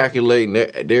down, the calculating.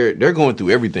 They're going through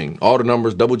everything, all the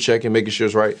numbers, double checking, making sure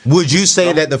it's right. Would you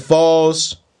say that the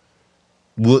falls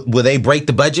will they break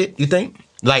the budget? You think?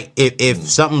 Like if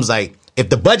something's like if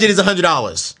the budget is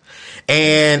 $100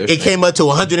 and it came up to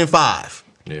 $105.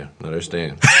 Yeah, no, they're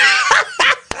staying.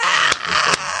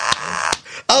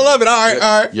 I love it. All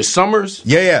right. Your summers,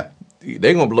 yeah,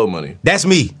 they're gonna blow money. That's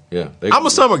me. Yeah, I'm a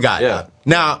summer guy. Yeah.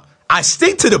 Now I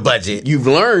stick to the budget. I've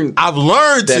learned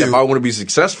that if I want to be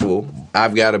successful,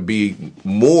 I've got to be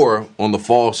more on the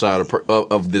fall side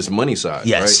of this money side.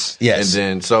 Yes, right? yes. And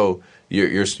then so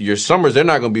your summers, they're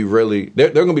not going to be really. They're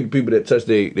going to be the people that touch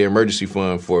their emergency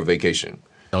fund for a vacation.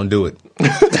 Don't do it.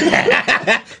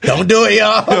 Don't do it, y'all. You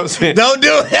know what I'm saying? Don't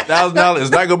do it. $1,000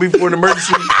 is not going to be for an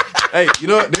emergency. Hey, you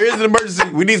know what? There is an emergency.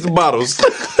 We need some bottles.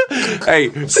 Hey,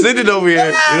 send it over here.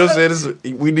 You know what I'm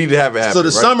saying? We need to have it happen. So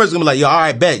the summer's gonna be like, yo, all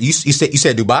right, bet. You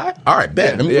said Dubai? All right,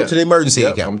 bet. Let me go to the emergency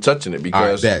account. I'm touching it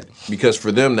because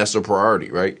for them that's a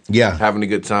priority, right? Yeah. Having a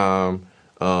good time.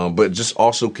 But just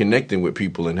also connecting with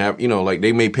people and have, like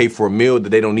they may pay for a meal that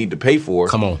they don't need to pay for.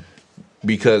 Come on.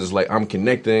 Because like I'm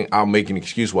connecting, I'll make an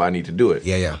excuse why I need to do it.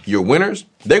 Yeah. Your winners,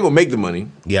 they're gonna make the money.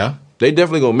 Yeah. They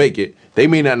definitely gonna make it. They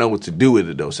may not know what to do with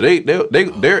it though. So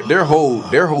their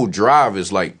whole drive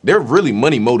is like they're really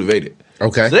money motivated.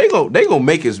 Okay. So they gonna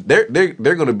make it.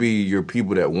 They're gonna be your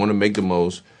people that want to make the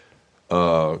most.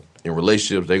 In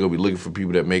relationships, they're gonna be looking for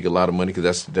people that make a lot of money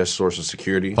because that's source of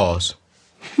security. Pause.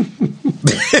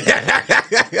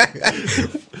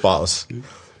 Pause.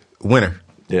 Winner.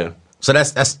 Yeah. So that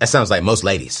sounds like most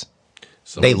ladies.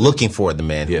 They looking for the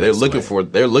man. Yeah, they're looking for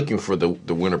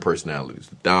the winner personalities,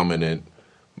 the dominant,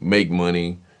 make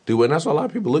money, do it. And that's why a lot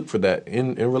of people look for that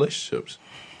in relationships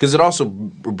because it also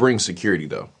brings security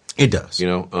though. It does.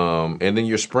 And then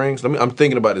your springs. I'm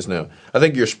thinking about this now. I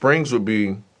think your springs would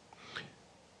be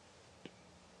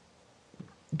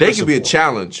they could be a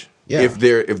challenge if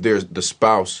there's the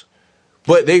spouse.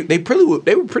 But they would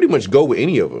pretty much go with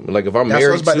any of them. Like if I'm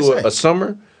married to a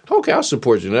summer, okay, I'll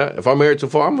support you in that. If I'm married to a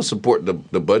fall, I'm gonna support the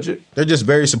budget. They're just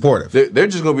very supportive. They're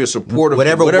just gonna be a supportive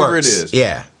whatever it is.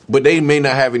 Yeah. But they may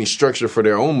not have any structure for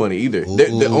their own money either.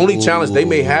 The only challenge they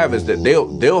may have is that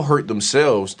they'll hurt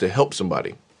themselves to help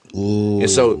somebody. Ooh. And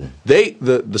so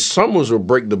the summers will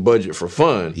break the budget for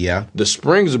fun. Yeah. The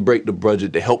springs will break the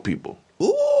budget to help people.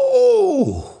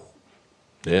 Ooh.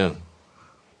 Yeah.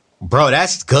 Bro,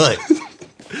 that's good.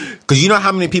 Because you know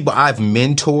how many people I've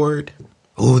mentored?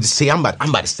 Ooh, see, I'm about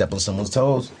to step on someone's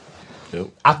toes. Yep.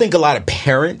 I think a lot of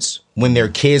parents, when their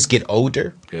kids get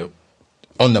older,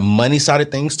 on the money side of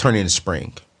things, turn into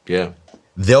spring. Yeah.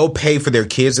 They'll pay for their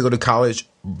kids to go to college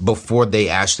before they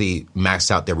actually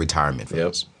max out their retirement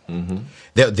funds. Yep.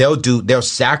 Mm-hmm. They'll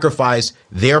sacrifice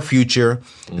their future,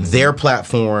 their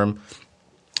platform,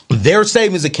 their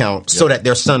savings account so that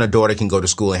their son or daughter can go to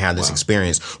school and have this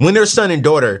experience. When their son and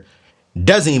daughter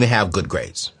doesn't even have good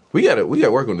grades. We gotta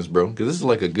work on this, bro, because this is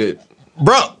like a good...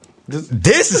 Bro,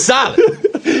 this is solid.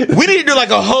 We need to do like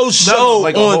a whole show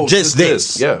on just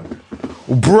this. Yeah.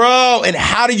 Bro, and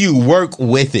how do you work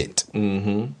with it?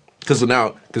 Mm-hmm.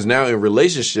 Because now in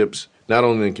relationships, not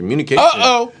only in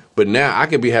communication, but now I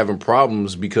could be having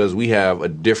problems because we have a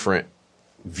different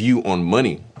view on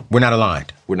money. We're not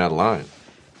aligned.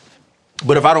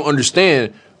 But if I don't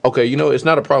understand, okay, it's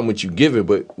not a problem with you giving,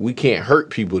 but we can't hurt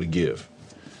people to give.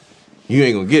 You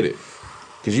ain't gonna get it.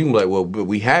 Because you can be like, well, but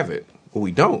we have it. Well,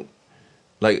 we don't.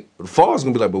 Like, the fall's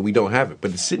gonna be like, but we don't have it.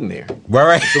 But it's sitting there.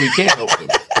 Right. So we can't help them.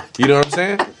 You know what I'm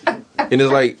saying? And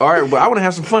it's like, all right, but I want to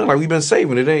have some fun. Like, we've been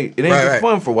saving. It ain't been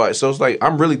fun for a while. So it's like,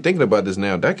 I'm really thinking about this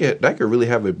now. That could really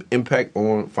have an impact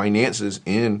on finances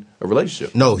in a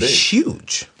relationship. No,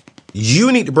 huge.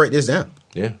 You need to break this down.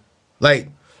 Yeah. Like,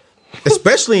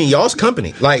 especially in y'all's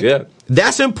company. Like,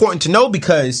 that's important to know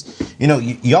because,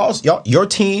 your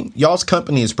team, y'all's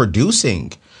company is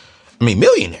producing,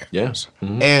 millionaires. Yes.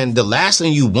 Mm-hmm. And the last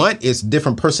thing you want is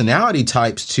different personality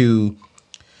types to...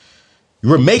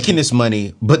 We're making this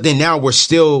money, but then now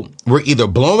we're either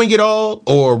blowing it all,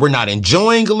 or we're not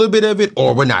enjoying a little bit of it,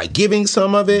 or we're not giving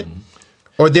some of it,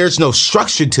 or there's no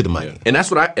structure to the money. Yeah. And that's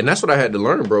what I had to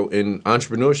learn, bro, in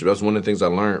entrepreneurship. That's one of the things I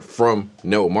learned from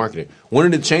network marketing. One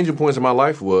of the changing points in my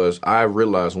life was I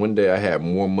realized one day I had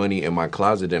more money in my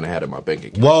closet than I had in my bank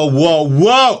account.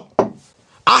 Whoa.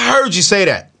 I heard you say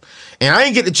that. And I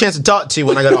didn't get the chance to talk to you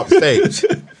when I got off the stage.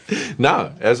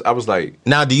 Nah, I was like...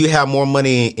 Now, do you have more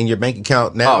money in your bank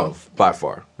account now? Oh, by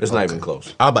far. It's not even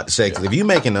close. I was about to say, because if you're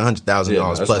making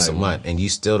 $100,000 plus a month and you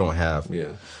still don't have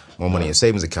more money in your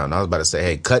savings account, I was about to say,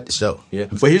 hey, cut the show. Yeah,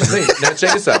 but here's the thing. Now,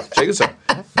 check this out.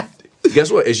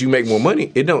 Guess what? As you make more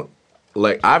money, it don't...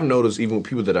 Like, I've noticed even with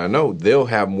people that I know, they'll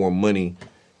have more money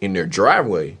in their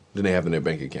driveway than they have in their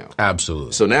bank account.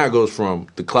 Absolutely. So now it goes from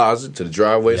the closet to the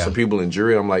driveway. Some people in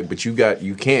jury, I'm like, but you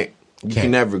can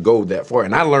never go that far.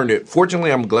 And I learned it.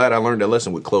 Fortunately, I'm glad I learned that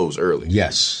lesson with clothes early.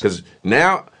 Yes. Because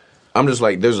now I'm just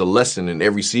like, there's a lesson in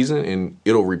every season, and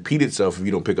it'll repeat itself if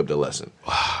you don't pick up the lesson.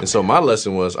 And so my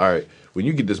lesson was, all right, when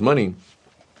you get this money,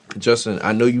 Justin,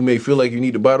 I know you may feel like you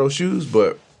need to buy those shoes,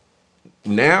 but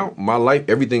now my life,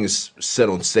 everything is set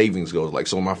on savings goals. Like,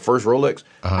 so my first Rolex,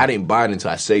 I didn't buy it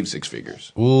until I saved six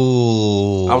figures.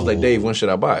 Ooh. I was like, Dave, when should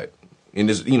I buy it? And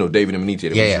this, David and Maniti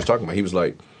that we was talking about, he was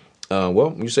like,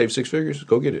 well, you save six figures,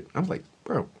 go get it. I was like,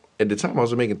 bro, at the time I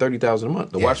was making $30,000 a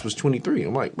month. The watch was $23,000.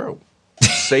 I'm like, bro,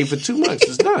 save for 2 months,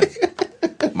 it's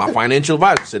done. My financial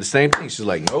advisor said the same thing. She's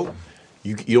like, no,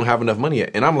 you don't have enough money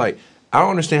yet. And I'm like, I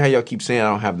don't understand how y'all keep saying I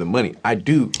don't have the money. I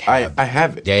do. I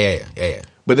have it. Yeah.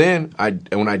 But then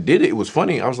when I did it was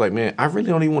funny. I was like, man, I really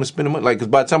don't even want to spend the money. Like, because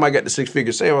by the time I got the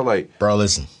six-figure sale, I was like, bro,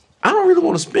 listen, I don't really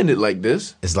want to spend it like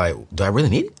this. It's like, do I really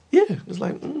need it? Yeah. It's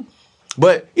like,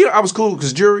 But, I was cool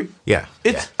because jewelry,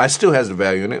 I still has the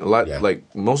value in it. A lot, like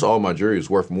most of all my jewelry is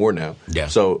worth more now. Yeah.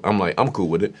 So I'm like, I'm cool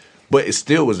with it. But it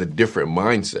still was a different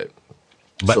mindset.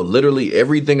 But, so literally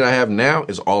everything I have now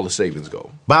is all the savings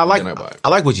goal. But I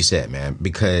like what you said, man,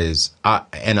 because I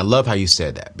love how you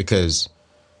said that because,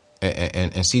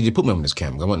 and CJ, put me on this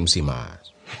camera. I want them to see my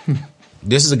eyes.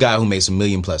 This is a guy who makes $1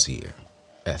 million plus a year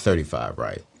at 35,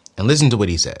 right? And listen to what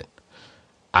he said.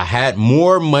 I had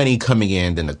more money coming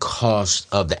in than the cost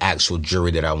of the actual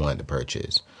jewelry that I wanted to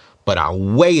purchase. But I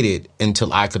waited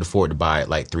until I could afford to buy it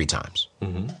like 3 times.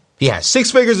 Mm-hmm. He had 6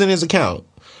 figures in his account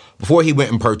before he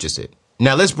went and purchased it.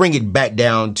 Now, let's bring it back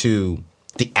down to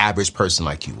the average person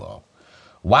like you all.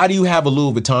 Why do you have a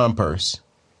Louis Vuitton purse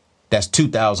that's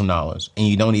 $2,000 and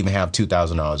you don't even have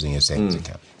 $2,000 in your savings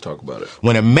account? Talk about it.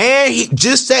 When a man he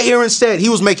just sat here and said he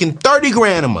was making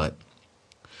 $30,000 a month,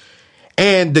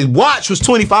 And the watch was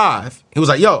 25. He was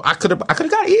like, yo, I could have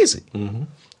got it easy. Mm-hmm.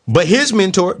 But his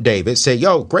mentor, David, said,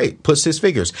 yo, great, put 6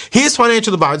 figures. His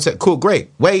financial advisor said, cool,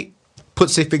 great. Wait, put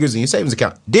 6 figures in your savings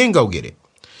account. Then go get it.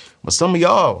 But some of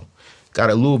y'all got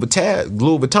a Louis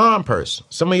Vuitton purse.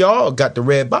 Some of y'all got the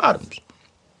red bottoms.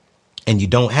 And you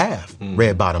don't have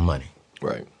red bottom money.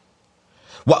 Right.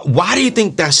 Why do you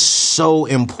think that's so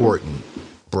important,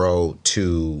 bro,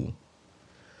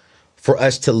 for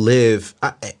us to live?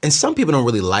 And some people don't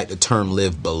really like the term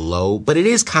live below, but it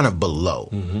is kind of below.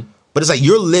 Mm-hmm. But it's like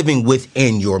you're living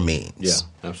within your means.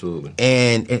 Yeah, absolutely.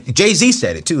 And Jay-Z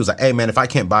said it too. It was like, hey, man, if I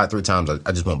can't buy it 3 times,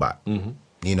 I just won't buy it. Mm-hmm.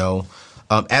 You know,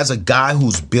 as a guy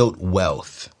who's built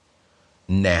wealth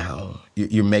now,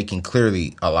 you're making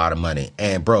clearly a lot of money.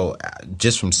 And, bro,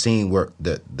 just from seeing where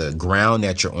the ground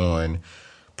that you're on,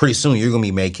 pretty soon you're going to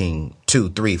be making $200,000,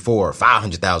 $300,000,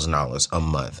 $400,000, $500,000 a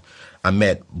month. I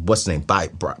met, what's his name?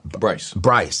 Bryce.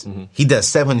 Mm-hmm. He does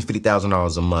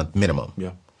 $750,000 a month minimum.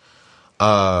 Yeah.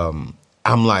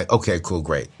 I'm like, okay, cool,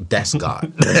 great. That's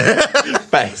God.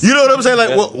 Thanks. You know what I'm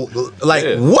saying?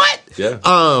 What?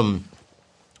 Yeah.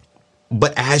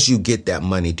 But as you get that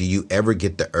money, do you ever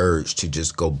get the urge to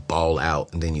just go ball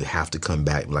out and then you have to come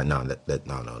back and like, no.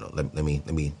 Let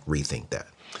me rethink that.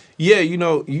 Yeah, you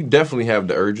know, you definitely have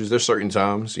the urges. There's certain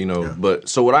times, you know, but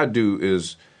so what I do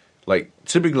is like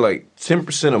typically like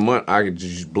 10% a month, I could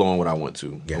just blow on what I want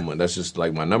to. Yeah. A month. That's just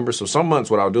like my number. So some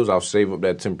months what I'll do is I'll save up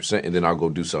that 10% and then I'll go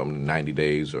do something in 90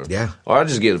 days or I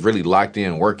just get really locked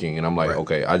in working and I'm like,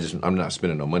 okay, I'm not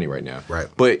spending no money right now. Right.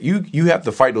 But you have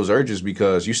to fight those urges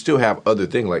because you still have other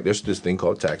things. Like there's this thing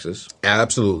called taxes.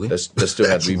 Absolutely. That still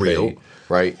has to be paid.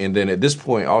 Right. And then at this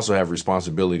point, I also have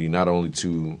responsibility not only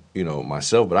to, you know,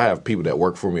 myself, but I have people that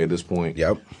work for me at this point.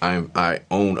 Yep. I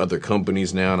own other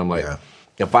companies now. And I'm like,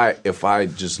 if I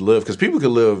just live, because people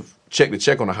can live check to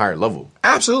check on a higher level.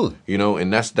 Absolutely. You know,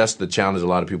 and that's the challenge a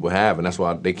lot of people have. And that's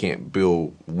why they can't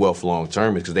build wealth long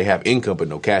term is because they have income but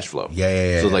no cash flow.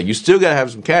 Yeah. So it's like you still got to have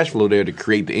some cash flow there to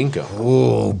create the income.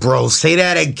 Oh, bro, say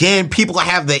that again. People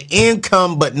have the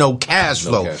income but no cash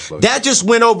flow. That just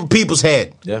went over people's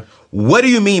head. Yeah. What do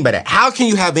you mean by that? How can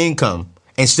you have income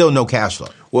and still no cash flow?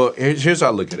 Well, here's how I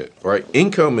look at it, right?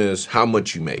 Income is how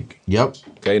much you make. Yep.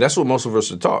 Okay, that's what most of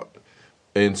us are taught.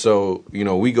 And so, you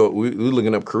know, we're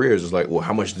looking up careers. It's like, well,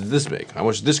 how much does this make? How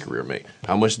much does this career make?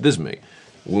 How much does this make?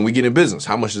 When we get in business,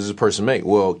 how much does this person make?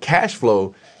 Well, cash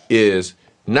flow is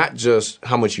not just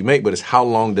how much you make, but it's how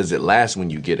long does it last when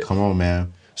you get it. Come on,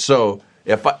 man. So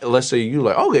let's say you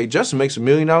like, okay, Justin makes $1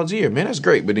 million a year. Man, that's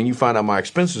great. But then you find out my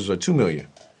expenses are $2 million.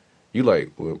 You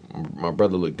like, well, my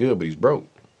brother look good, but he's broke.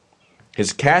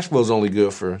 His cash flow is only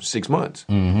good for 6 months.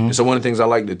 Mm-hmm. And so one of the things I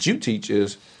like that you teach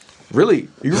is you're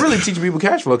really teaching people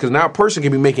cash flow because now a person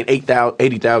can be making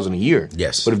 $80,000 a year.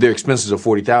 Yes. But if their expenses are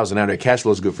 $40,000, now their cash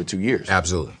flow is good for 2 years.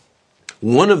 Absolutely.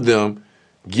 One of them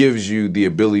gives you the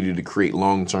ability to create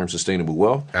long-term sustainable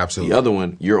wealth. Absolutely. The other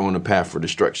one, you're on a path for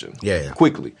destruction. Yeah.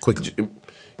 Quickly. You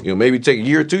know, maybe take a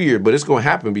year or 2 years, but it's going to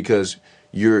happen because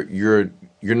you're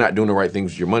not doing the right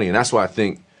things with your money. And that's why I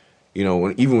think, you know,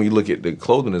 even when you look at the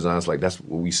clothing designs, like that's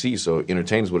what we see. So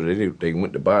entertainers, what they do? They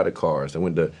went to buy the cars. They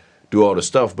went to do all the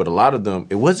stuff. But a lot of them,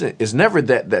 it's never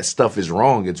that stuff is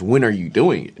wrong. It's when are you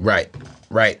doing it?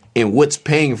 Right. And what's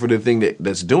paying for the thing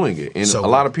that's doing it. And a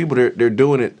lot of people, they're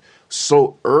doing it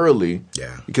so early.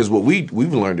 Yeah. Because what we've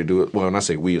learned to do it, well, when I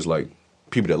say we, it's like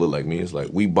people that look like me. It's like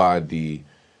we buy the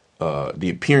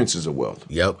appearances of wealth.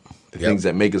 Yep. The things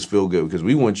that make us feel good because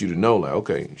we want you to know, like,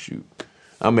 okay, shoot,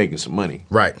 I'm making some money.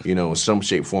 Right. You know, in some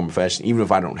shape, form, or fashion, even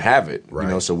if I don't have it. Right. You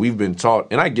know, so we've been taught,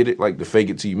 and I get it, like the fake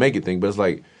it till you make it thing, but it's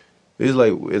like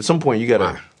at some point you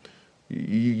gotta,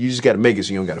 you just gotta make it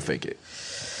so you don't gotta fake it.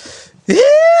 Yeah,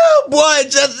 boy,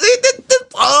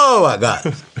 oh my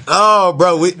God. Oh,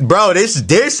 bro, this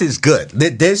is good.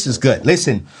 This is good.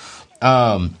 Listen,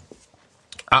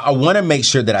 I want to make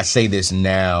sure that I say this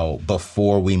now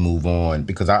before we move on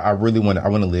because I really want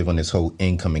to live on this whole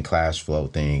income and cash flow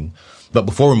thing. But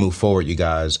before we move forward, you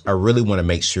guys, I really want to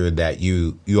make sure that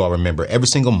you all remember every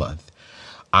single month,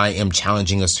 I am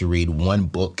challenging us to read one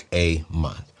book a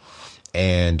month.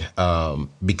 And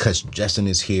because Justin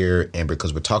is here and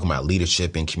because we're talking about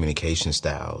leadership and communication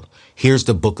styles, here's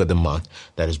the book of the month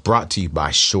that is brought to you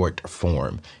by Short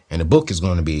Form. And the book is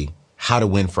going to be How to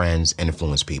Win Friends and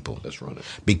Influence People. Let's run it.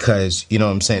 Because, you know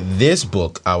what I'm saying, this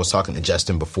book, I was talking to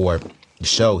Justin before the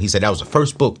show. He said that was the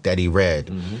first book that he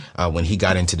read when he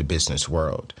got into the business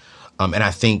world. And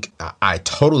I think I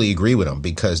totally agree with him,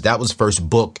 because that was the first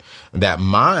book that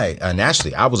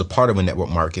naturally, I was a part of a network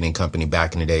marketing company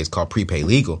back in the days called Prepaid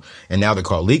Legal, and now they're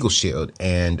called Legal Shield.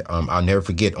 And I'll never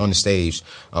forget, on the stage,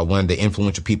 one of the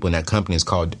influential people in that company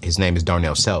his name is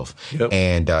Darnell Self. Yep.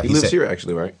 And he lives here,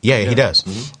 actually, right? Yeah, he does.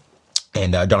 Mm-hmm.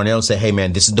 And Darnell said, hey,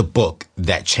 man, this is the book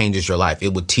that changes your life.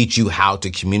 It will teach you how to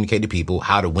communicate to people,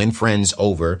 how to win friends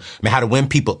over, how to win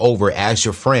people over as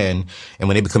your friend. And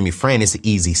when they become your friend, it's an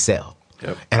easy sell.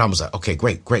 Yep. And I was like, okay,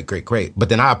 great. But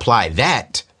then I applied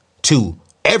that to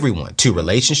everyone, to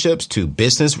relationships, to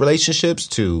business relationships,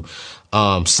 to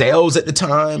sales at the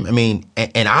time. I mean,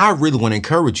 and I really want to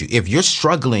encourage you, if you're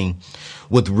struggling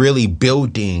with really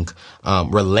building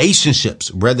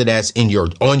relationships, whether that's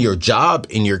on your job,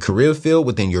 in your career field,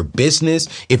 within your business,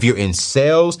 if you're in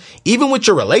sales, even with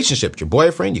your relationships, your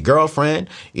boyfriend, your girlfriend,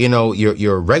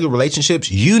 your regular relationships,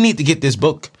 you need to get this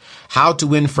book, How to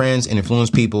Win Friends and Influence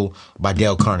People by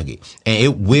Dale Carnegie. And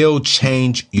it will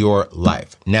change your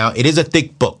life. Now, it is a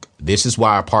thick book. This is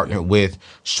why I partnered with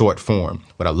Short Form.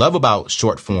 What I love about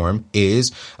Short Form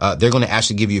is they're going to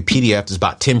actually give you a PDF that's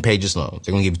about 10 pages long.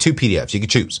 They're going to give you 2 PDFs. You can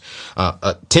choose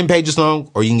 10 pages long,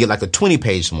 or you can get like a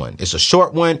 20-page one. It's a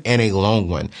short one and a long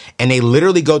one. And they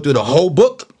literally go through the whole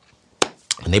book,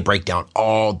 and they break down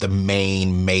all the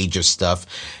main major stuff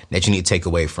that you need to take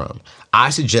away from.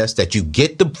 I suggest that you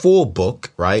get the full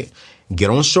book, right? Get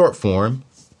on Short Form.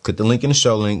 Click the link in the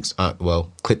show links.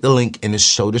 Click the link in the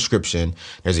show description.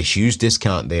 There's a huge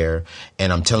discount there.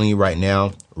 And I'm telling you right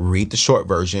now, read the short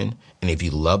version. And if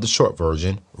you love the short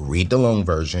version, read the long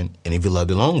version. And if you love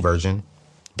the long version,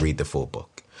 read the full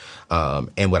book.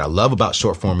 And what I love about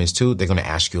Short Form is, too, they're going to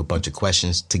ask you a bunch of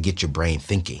questions to get your brain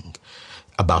thinking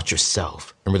about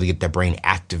yourself and really get that brain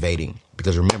activating.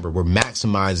 Because remember, we're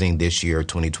maximizing this year,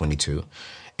 2022.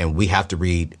 And we have to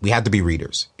read. We have to be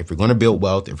readers. If we're going to build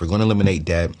wealth, if we're going to eliminate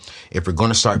debt, if we're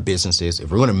going to start businesses, if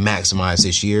we're going to maximize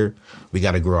this year, we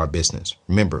got to grow our business.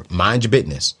 Remember, mind your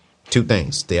business. 2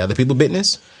 things: stay other people's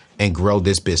business and grow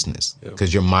this business,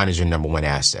 because your mind is your number one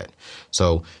asset.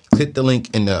 So click the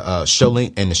link in the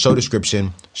show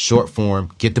description, Short Form,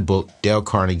 get the book, Dale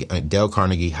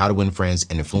Carnegie, How to Win Friends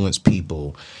and Influence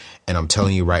People. And I'm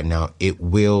telling you right now, it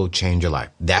will change your life.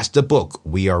 That's the book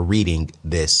we are reading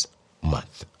this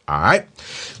month. All right.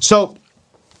 So,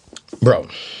 bro,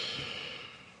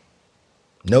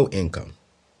 no income,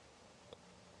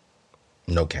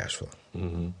 no cash flow.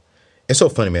 Mm-hmm. It's so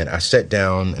funny, man. I sat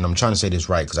down, and I'm trying to say this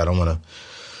right, because I don't want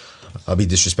to be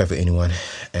disrespectful to anyone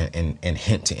and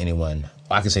hint to anyone.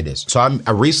 I can say this. So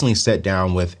I recently sat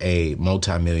down with a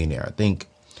multimillionaire. I think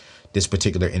this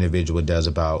particular individual does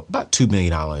about $2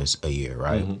 million a year,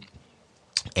 right? Mm-hmm.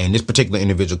 And this particular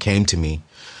individual came to me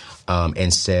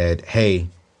and said, hey,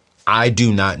 I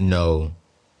do not know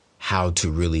how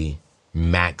to really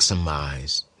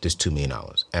maximize this $2 million.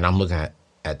 And I'm looking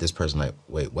at this person like,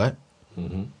 wait, what?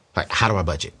 Mm-hmm. Like, how do I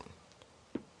budget?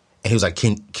 And he was like,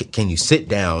 can you sit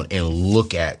down and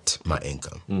look at my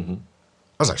income? Mm-hmm. I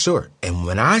was like, sure. And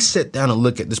when I sat down and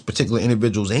look at this particular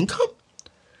individual's income,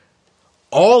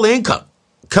 all income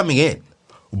coming in,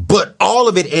 but all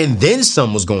of it and then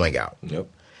some was going out. Yep.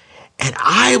 And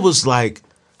I was like,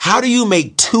 how do you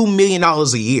make $2 million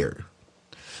a year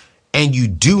and you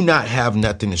do not have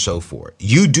nothing to show for it?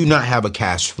 You do not have a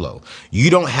cash flow. You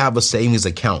don't have a savings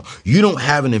account. You don't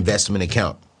have an investment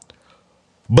account,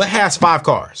 but has 5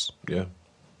 cars. Yeah.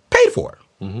 Paid for.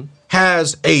 Mm-hmm.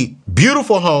 Has a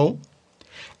beautiful home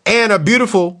and a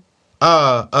beautiful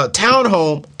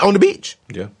townhome on the beach.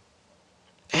 Yeah.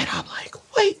 And I'm like,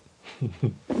 wait,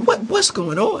 what's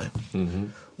going on? Mm-hmm.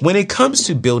 When it comes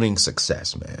to building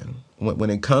success, man, when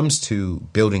it comes to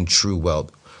building true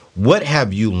wealth, what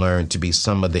have you learned to be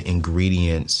some of the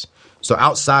ingredients? So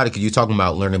outside of, because you're talking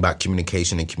about learning about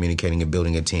communication and communicating and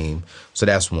building a team. So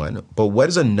that's one. But what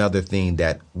is another thing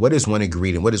what is one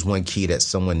ingredient? What is one key that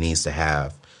someone needs to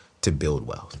have to build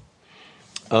wealth?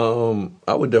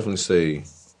 I would definitely say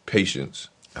patience.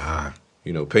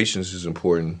 Patience is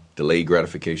important. Delayed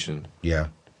gratification. Yeah.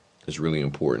 Is really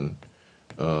important.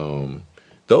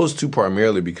 Those 2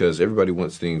 primarily, because everybody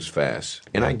wants things fast.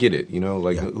 And I get it,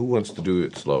 who wants to do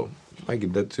it slow? I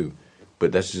get that too.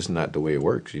 But that's just not the way it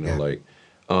works, I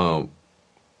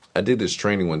did this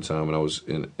training one time, and I was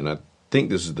in, and I think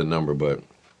this is the number, but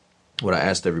what I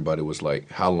asked everybody was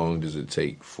like, how long does it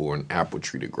take for an apple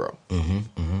tree to grow?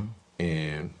 Mm-hmm, mm-hmm.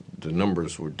 And the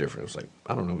numbers were different. It was like,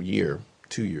 I don't know, a year,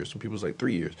 2 years. Some people was like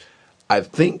 3 years. I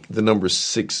think the number is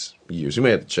 6 years. You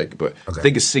may have to check it, but okay. I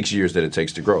think it's 6 years that it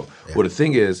takes to grow. Yeah. Well, the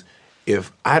thing is,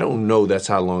 if I don't know that's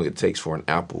how long it takes for an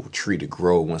apple tree to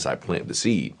grow once I plant the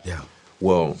seed,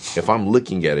 well, if I'm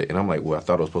looking at it and I'm like, well, I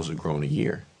thought it was supposed to grow in a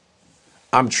year,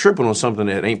 I'm tripping on something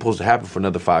that ain't supposed to happen for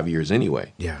another 5 years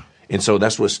anyway. Yeah. And so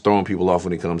that's what's throwing people off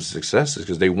when it comes to success, is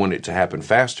because they want it to happen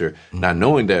faster, not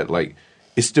knowing that, like,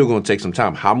 it's still going to take some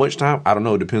time. How much time? I don't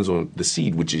know. It depends on the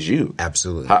seed, which is you.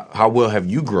 Absolutely. How well have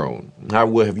you grown? How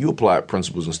well have you applied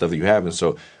principles and stuff that you have? And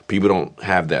so people don't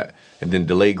have that. And then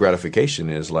delayed gratification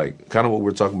is like kind of what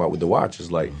we're talking about with the watch. Is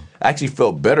like I actually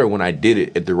felt better when I did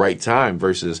it at the right time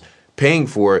versus paying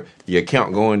for it, your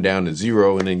account going down to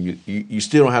zero, and then you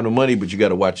still don't have the money, but you got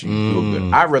to watch it feel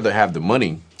good. I'd rather have the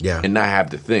money and not have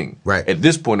the thing at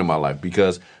this point in my life,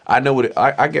 because I know what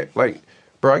I get, like,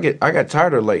 bro, I got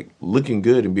tired of like looking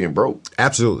good and being broke.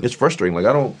 Absolutely. It's frustrating. Like,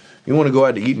 you want to go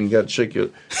out to eat and you got to check your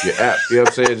app. You know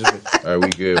what I'm saying? Just, all right, we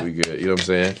good. You know what I'm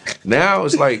saying? Now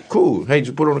it's like, cool. Hey,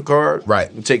 just put on a card. Right.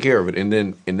 And take care of it. And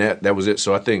then that was it.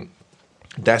 So I think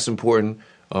that's important.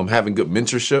 Having good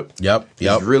mentorship. Yep.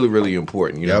 Is really, really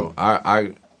important. You know,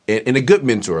 and a good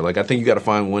mentor. Like, I think you got to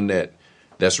find one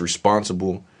that's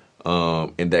responsible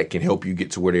and that can help you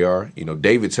get to where they are. You know,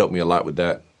 David's helped me a lot with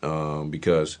that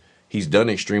because he's done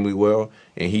extremely well,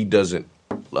 and he doesn't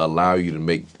allow you to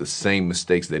make the same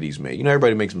mistakes that he's made. You know,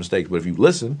 everybody makes mistakes, but if you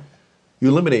listen, you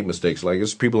eliminate mistakes. Like,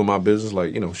 there's people in my business,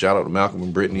 like, you know, shout out to Malcolm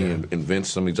and Brittany and Vince,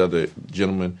 some of these other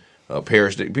gentlemen,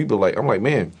 Paris. People like, I'm like,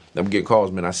 man, I'm getting calls,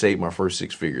 man, I saved my first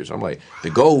 6 figures. I'm like, the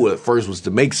goal at first was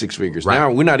to make 6 figures. Right. Now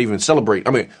we're not even celebrating.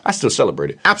 I mean, I still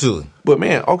celebrate it. Absolutely. But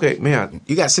man, okay, man.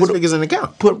 You got 6 figures in the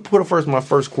account. Put my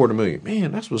first $250,000.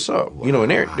 Man, that's what's up. Wow. You know,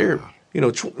 and they're you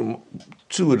know,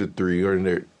 2 of the 3 are in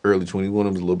their early 20s. One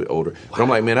of them's a little bit older. Wow. But I'm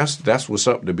like, man, that's what's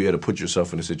up, to be able to put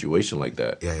yourself in a situation like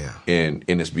that. Yeah. And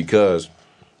it's because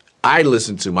I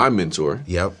listened to my mentor.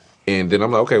 Yep. And then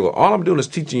I'm like, okay, well, all I'm doing is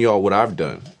teaching y'all what I've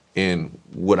done and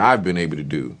what I've been able to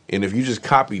do. And if you just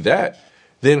copy that,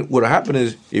 then what'll happen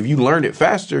is, if you learn it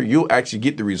faster, you'll actually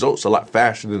get the results a lot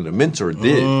faster than the mentor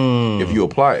did if you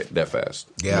apply it that fast.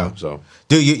 Yeah. You know? So,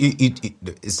 dude, you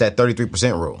it's that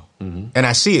 33% rule, and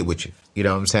I see it with you. You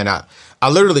know what I'm saying? I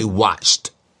literally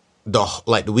watched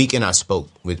the weekend I spoke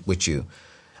with you.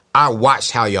 I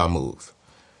watched how y'all move.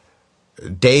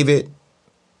 David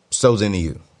sows into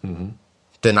you. Mm-hmm.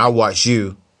 Then I watch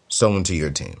you sow into your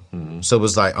team. Mm-hmm. So it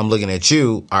was like, I'm looking at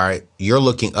you. All right, you're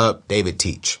looking up. David,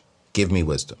 teach. Give me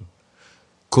wisdom.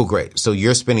 Cool, great. So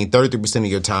you're spending 33% of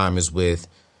your time is with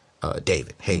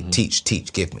David. Hey,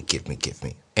 teach, give me.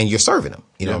 And you're serving him.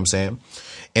 You know what I'm saying?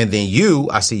 And then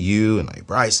I see you and like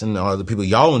Bryson and all the people,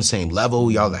 y'all on the same level.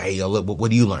 Y'all like, hey, yo, look,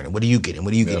 what are you learning? What are you getting?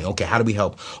 Okay, how do we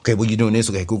help? Okay, well, you're doing this.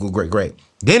 Okay, cool, great.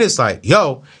 Then it's like,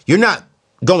 yo, you're not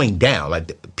going down.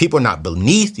 Like, people are not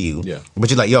beneath you. Yeah. But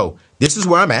you're like, yo, this is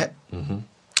where I'm at. Mm-hmm.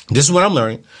 This is what I'm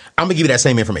learning. I'm going to give you that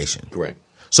same information. Correct.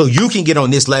 So you can get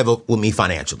on this level with me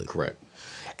financially. Correct.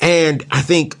 And I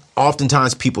think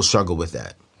oftentimes people struggle with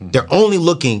that. Mm-hmm. They're only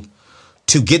looking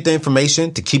to get the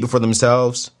information, to keep it for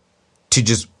themselves, to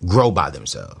just grow by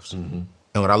themselves. Mm-hmm.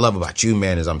 And what I love about you,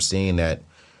 man, is I'm seeing that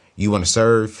you want to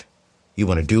serve, you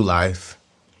want to do life,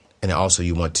 and then also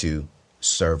you want to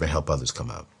serve and help others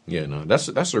come out. Yeah, no, that's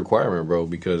a requirement, bro,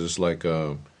 because it's like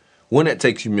one that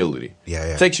takes humility. Yeah.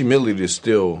 It takes humility to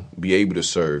still be able to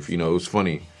serve. You know, it was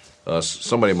funny.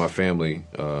 Somebody in my family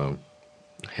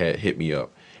had hit me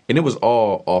up, and it was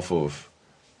all off of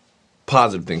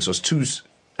positive things. So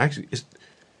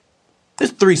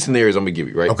there's 3 scenarios I'm gonna give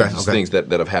you, right? Okay. Things that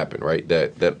have happened, right?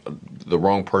 That the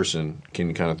wrong person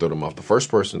can kind of throw them off. The first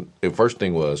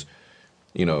thing was,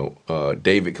 you know,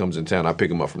 David comes in town. I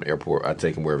pick him up from the airport. I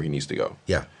take him wherever he needs to go.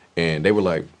 Yeah. And they were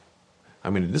like, I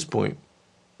mean, at this point,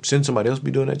 shouldn't somebody else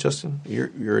be doing that, Justin? You're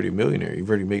already a millionaire. You've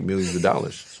already made millions of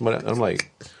dollars. I'm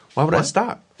like, why would I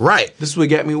stop? Right. This is what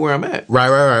got me where I'm at.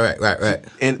 Right.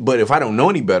 But if I don't know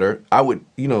any better, I would,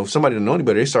 you know, if somebody didn't know any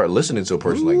better, they start listening to a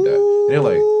person like that. And they're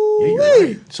like, yeah, you're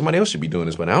right. Somebody else should be doing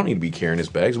this, but I don't need to be carrying his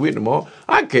bags. We're at the mall.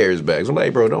 I carry his bags. I'm like, hey,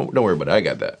 bro, don't worry about it. I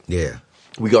got that. Yeah.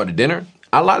 We go out to dinner.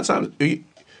 A lot of times, it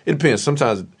depends.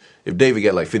 Sometimes if David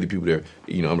got like 50 people there,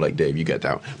 you know, I'm like, Dave, you got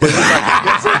that one.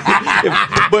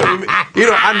 But you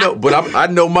know, I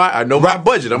know my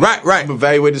budget. I'm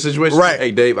evaluating the situation. Right.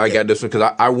 Hey, Dave, I got this one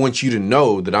because I want you to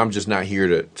know that I'm just not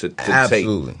here to take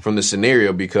from the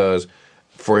scenario, because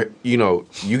for, you know,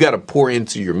 you got to pour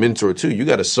into your mentor too. You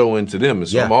got to sow into them. And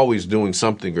so I'm always doing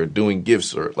something or doing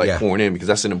gifts or like pouring in, because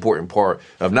that's an important part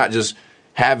of not just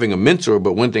having a mentor,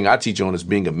 but one thing I teach on is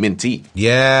being a mentee.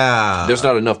 Yeah. There's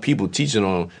not enough people teaching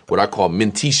on what I call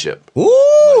menteeship.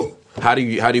 Ooh. Like, how do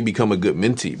you become a good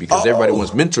mentee? Because everybody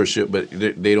wants mentorship, but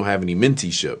they don't have any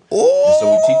menteeship. And so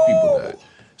we teach people that.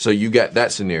 So you got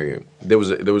that scenario. There was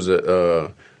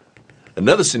a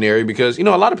another scenario because, a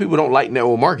lot of people don't like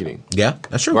network marketing. Yeah,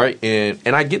 that's true. Right?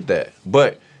 And I get that.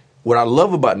 But what I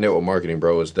love about network marketing,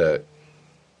 bro, is that,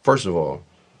 first of all,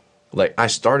 like I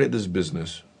started this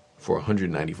business for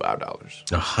 $195.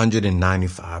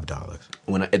 $195.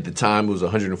 When at the time it was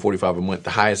 $145 a month.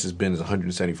 The highest it's been is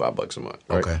 $175 a month.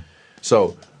 Right? Okay.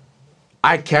 So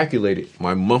I calculated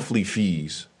my monthly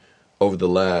fees over the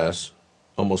last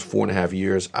almost 4.5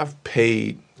 years. I've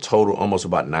paid total almost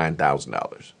about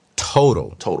 $9,000.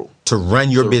 Total. To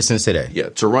run your business today. Yeah,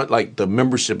 to run like the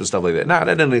membership and stuff like that. Now,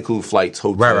 that doesn't include flights,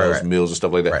 hotels, right. meals and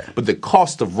stuff like that. Right. But the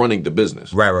cost of running the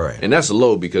business. Right. And that's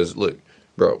low because, look,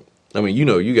 bro, I mean,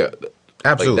 you got...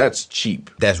 Absolutely. Like, that's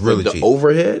cheap. That's really cheap. The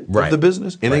overhead Right. of the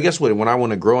business. And then Right. guess what? When I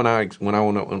want to grow and when I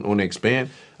want to expand,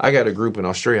 I got a group in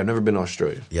Australia. I've never been to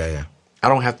Australia. Yeah. I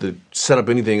don't have to set up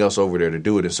anything else over there to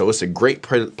do it. And so it's a great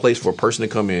place for a person to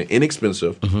come in,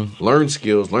 inexpensive, learn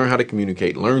skills, learn how to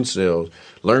communicate, learn sales,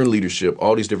 learn leadership,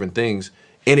 all these different things.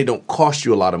 And it don't cost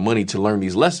you a lot of money to learn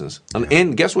these lessons.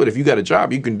 And guess what? If you got a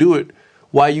job, you can do it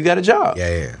while you got a job.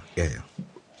 Yeah.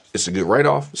 It's a good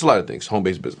write-off. It's a lot of things,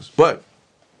 home-based business. But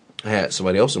I had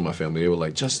somebody else in my family. They were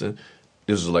like, Justin,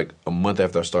 this was like a month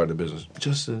after I started the business.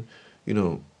 Justin,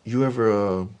 you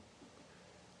ever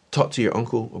talk to your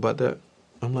uncle about that?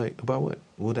 I'm like, about what?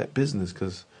 Well, that business,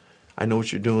 because I know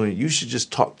what you're doing. You should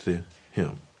just talk to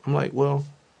him. I'm like, well,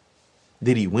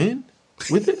 did he win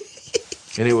with it?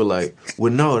 And they were like,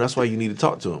 well, no, that's why you need to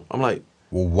talk to him. I'm like,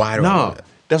 well, why don't no,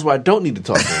 that's why I don't need to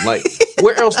talk to him. Like,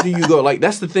 where else do you go? Like,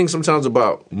 that's the thing sometimes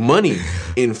about money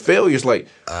and failures. Like,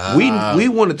 we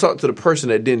want to talk to the person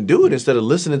that didn't do it instead of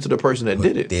listening to the person that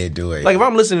did it. Did do it. Like, if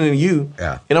I'm listening to you,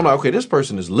 Yeah. and I'm like, okay, this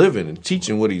person is living and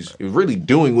teaching what he's really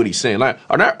doing what he's saying. Like,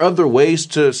 are there other ways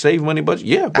to save money budget?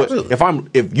 Yeah, but Absolutely.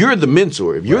 if you're the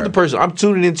mentor, if you're the person, I'm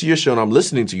tuning into your show and I'm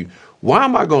listening to you, why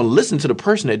am I going to listen to the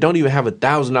person that don't even have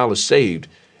 $1,000 saved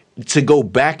to go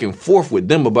back and forth with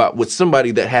them about with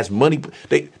somebody that has money,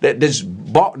 that just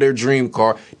bought their dream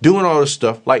car, doing all this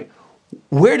stuff? Like,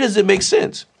 where does it make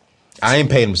sense? I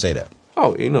ain't paid him to say that.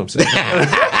 Oh, you know what I'm saying?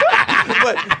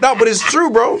 but it's true,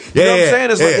 bro. You know what I'm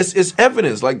saying? It's like it's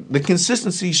evidence. Like the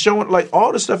consistency showing, like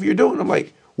all the stuff you're doing. I'm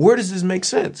like, where does this make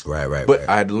sense? Right. But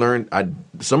I'd learned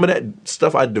some of that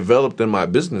stuff I developed in my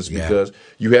business because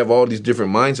you have all these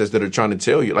different mindsets that are trying to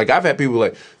tell you. Like I've had people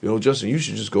like, Justin, you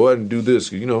should just go ahead and do this.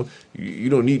 'Cause, you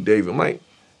don't need David. I'm like,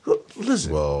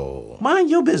 listen, mind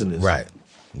your business. Right.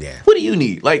 Yeah. What do you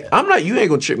need? Like you ain't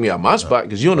gonna trick me out my spot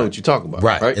because you don't know what you're talking about.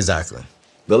 Right. Exactly.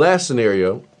 The last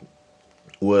scenario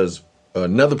was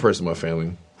another person in my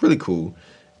family, really cool.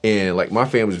 And like my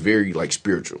family's very like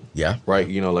spiritual. Yeah. Right.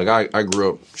 Like I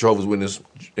grew up Jehovah's Witness,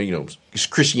 it's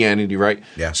Christianity, right?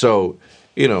 Yeah. So,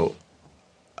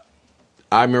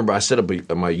 I remember I set up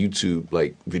my YouTube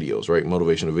like videos, right?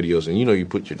 Motivational videos. And you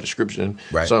put your description.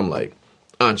 Right. So I'm like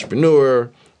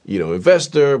entrepreneur,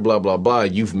 investor, blah, blah, blah.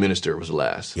 Youth minister was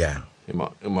last. Yeah. And my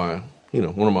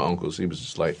one of my uncles, he was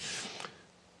just like,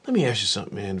 let me ask you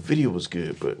something, man. The video was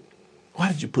good, but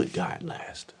why did you put God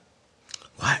last?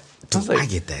 What? I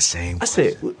get that same question.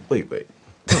 I said, wait.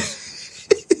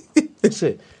 I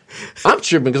said, I'm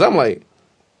tripping because I'm like,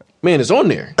 man, it's on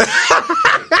there.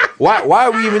 Why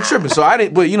are we even tripping? So I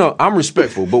didn't, but I'm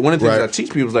respectful. But one of the things I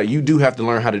teach people is like, you do have to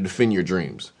learn how to defend your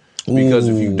dreams. Because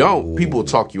if you don't, people will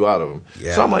talk you out of them.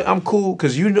 Yeah. So I'm like, I'm cool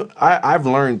because I've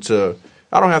learned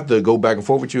I don't have to go back and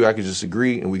forth with you. I can just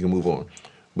agree and we can move on.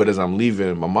 But as I'm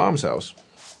leaving my mom's house,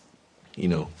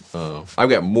 I've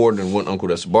got more than one uncle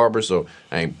that's a barber, so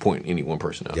I ain't pointing any one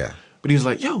person out. Yeah. But he's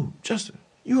like, yo, Justin,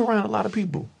 you around a lot of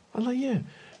people. I'm like, yeah.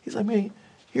 He's like, man,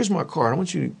 here's my card. I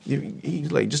want you to,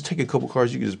 he's like, just take a couple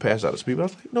cards you can just pass out to people. I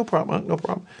was like, no problem, no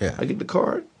problem. Yeah. I get the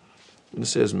card, and it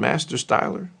says Master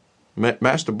Styler,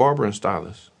 Master Barber and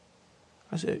Stylist.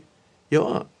 I said, yo,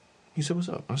 Aunt. He said, what's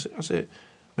up? I said,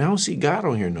 man, I don't see God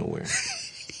on here nowhere.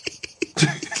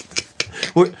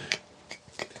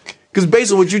 Because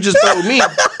based on what you just told me,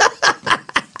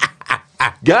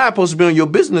 God supposed to be on your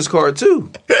business card too.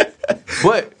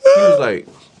 But he was like,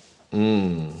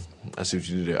 I see what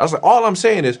you did there. I was like, all I'm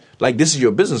saying is, like, this is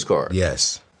your business card.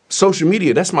 Yes. Social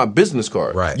media, that's my business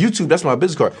card. Right. YouTube, that's my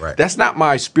business card. Right. That's not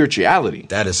my spirituality.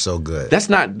 That is so good. That's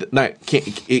not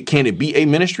can it be a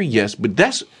ministry? Yes,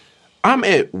 but I'm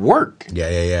at work.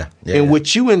 Yeah. And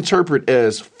what you interpret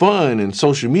as fun and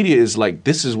social media is like,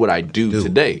 this is what I do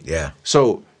today. Yeah.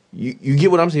 So you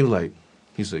get what I'm saying? Like,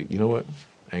 he's like, you know what?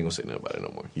 I ain't gonna say nothing about it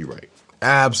no more. You're right.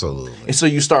 Absolutely. And so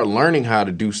you start learning how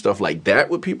to do stuff like that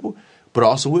with people, but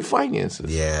also with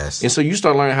finances. Yes. And so you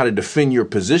start learning how to defend your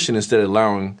position instead of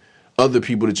allowing other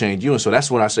people to change you. And so that's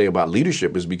what I say about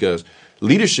leadership is because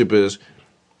leadership is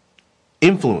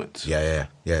influence. Yeah.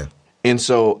 And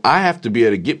so I have to be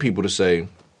able to get people to say,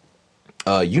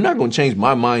 you're not going to change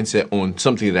my mindset on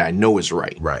something that I know is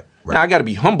right. Right. Now, I got to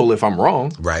be humble if I'm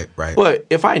wrong. Right. But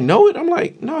if I know it, I'm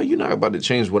like, no, you're not about to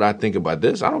change what I think about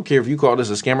this. I don't care if you call this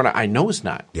a scam or not. I know it's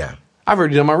not. Yeah. I've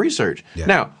already done my research. Yeah.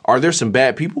 Now, are there some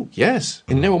bad people? Yes,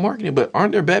 in network marketing, but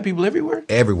aren't there bad people everywhere?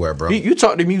 Everywhere, bro. You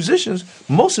talk to musicians,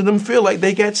 most of them feel like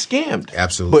they got scammed.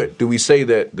 Absolutely. But do we say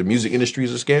that the music industry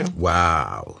is a scam?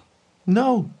 Wow.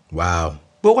 No. Wow.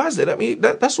 But why is that? I mean,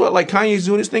 that's what, like, Kanye's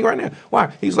doing this thing right now.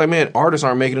 Why? He's like, man, artists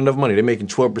aren't making enough money. They're making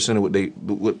 12% of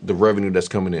what the revenue that's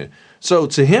coming in. So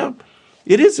to him,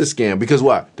 it is a scam because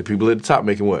why? The people at the top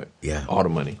making what? Yeah. All the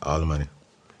money. All the money.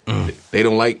 They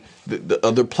don't like the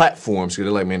other platforms because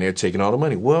they're like, man, they're taking all the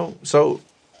money. Well, so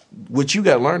what you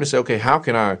got to learn is say, okay, how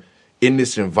can I, in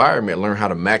this environment, learn how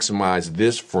to maximize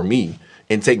this for me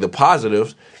and take the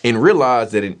positives and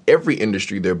realize that in every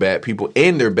industry, there are bad people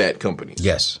and there are bad companies.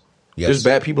 Yes. There's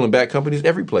bad people and bad companies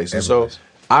every place. And so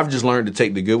I've just learned to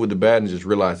take the good with the bad and just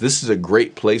realize this is a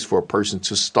great place for a person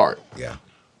to start. Yeah.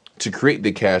 To create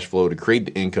the cash flow, to create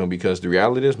the income, because the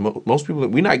reality is most people,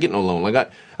 we're not getting a loan.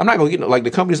 Like I'm not going to get, like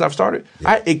the companies I've started,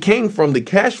 it came from the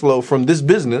cash flow from this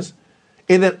business,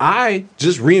 and then I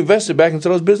just reinvested back into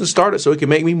those business started so it can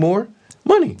make me more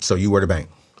money. So you were the bank.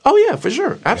 Oh, yeah, for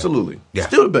sure. Absolutely. Yeah.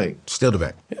 Still the bank. Still the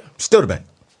bank. Yeah. Still the bank.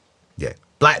 Yeah.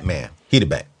 Black man. He the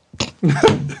bank.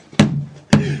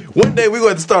 One day we're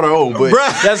going to start our own, but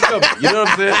Bruh. that's coming. You know what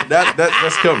I'm saying?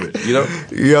 That's coming, you know?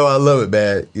 Yo, I love it,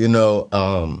 man. You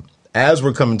know, as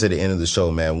we're coming to the end of the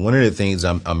show, man, one of the things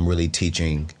I'm really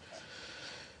teaching,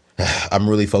 I'm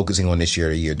really focusing on this year,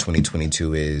 the year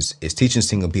 2022, is teaching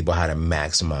single people how to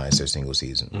maximize their single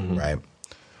season, right?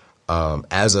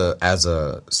 As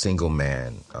a single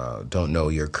man, don't know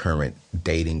your current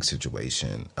dating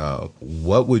situation.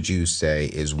 What would you say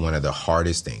is one of the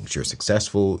hardest things? You're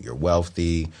successful, you're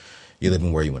wealthy, you're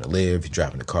living where you want to live, you're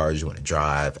driving the cars you want to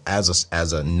drive. As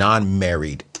a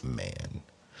non-married man,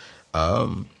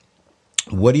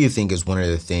 what do you think is one of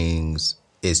the things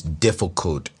is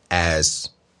difficult as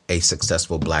a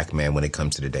successful black man when it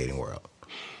comes to the dating world?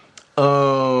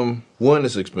 One,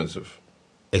 it's expensive.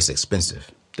 It's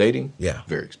expensive. Dating? Yeah.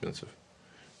 Very expensive.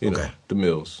 You know, Okay. the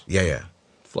meals, Yeah.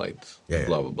 flights, Yeah.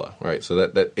 blah, blah, blah. Right? So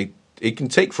that it can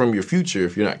take from your future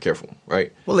if you're not careful,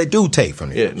 right? Well, they do take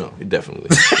from you. Yeah, no, it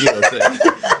definitely. You know what I'm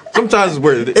saying? Sometimes it's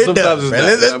worth it. It Sometimes does, it's man.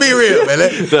 not. Let's be real, man.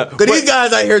 Because these But-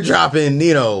 guys out here dropping,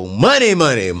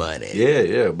 money.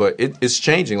 Yeah, but it's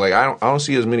changing. Like I don't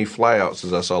see as many flyouts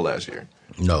as I saw last year.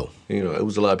 No. You know, it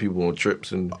was a lot of people on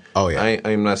trips, and Oh, yeah.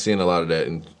 I'm not seeing a lot of that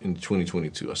in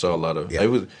 2022. I saw a lot of Yeah. it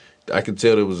was. I could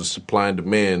tell there was a supply and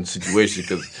demand situation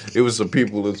because it was some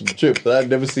people on some trips that I'd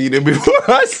never seen them before.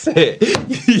 I said,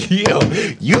 "Yo,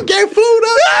 you get food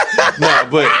up?" No,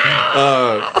 but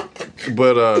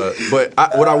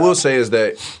what I will say is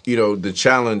that the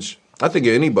challenge. I think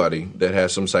anybody that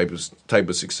has some type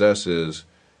of success is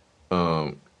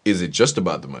it just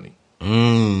about the money?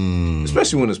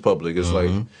 Especially when it's public, it's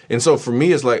like, and so for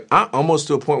me, it's like I'm almost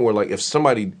to a point where like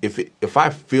if I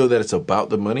feel that it's about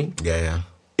the money, Yeah.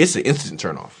 it's an instant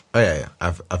turnoff. Oh, yeah.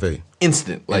 I feel you.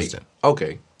 Instant, like Instant.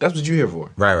 okay, that's what you're here for,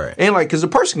 Right. And like, because the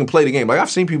person can play the game. Like I've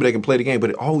seen people that can play the game, but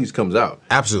it always comes out.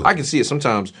 Absolutely. I can see it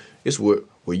sometimes. It's where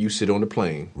you sit on the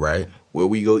plane, Right. where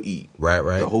we go eat, Right.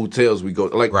 the hotels we go,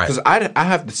 like, Right. because I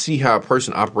have to see how a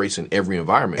person operates in every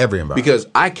environment, Every because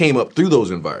I came up through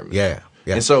those environments, Yeah.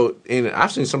 and so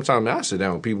I've seen sometimes I sit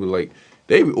down with people like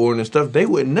they be ordering stuff they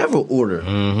would never order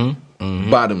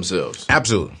by themselves.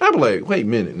 Absolutely. I'm like, wait a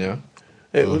minute now.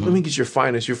 Hey, let me get your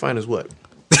finest. Your finest what?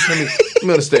 Let me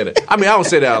understand it. I mean, I don't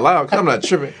say that out loud because I'm not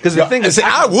tripping. Because the thing is,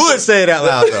 I would say it out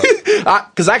loud, though.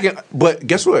 because I can. But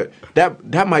guess what?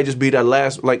 That might just be that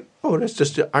last. Like, oh, that's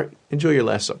just enjoy your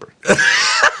last supper.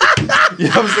 You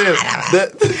know what I'm saying?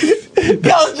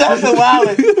 That's the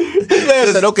wild. Man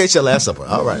said, okay, it's your last supper.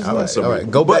 All right.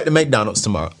 Go back to McDonald's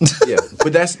tomorrow. Yeah,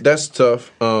 but that's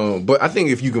tough. But I think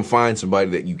if you can find somebody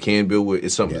that you can build with,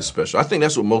 it's something that's special. I think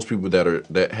that's what most people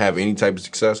that have any type of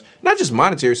success, not just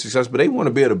monetary success, but they want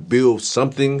to be able to build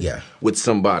something with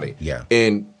somebody. Yeah.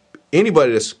 And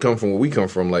anybody that's come from where we come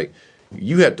from, like,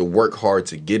 you have to work hard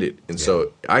to get it. And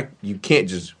so you can't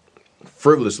just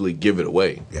frivolously give it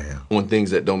away on things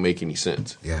that don't make any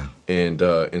sense. Yeah. And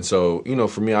so,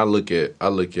 for me, I look at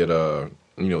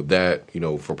that,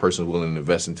 for a person willing to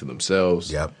invest into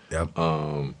themselves. Yep.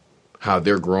 How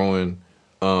they're growing.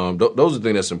 Those are the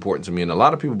things that's important to me. And a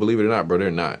lot of people, believe it or not, bro, they're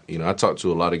not. I talk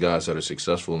to a lot of guys that are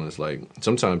successful, and it's like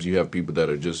sometimes you have people that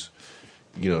are just,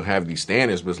 have these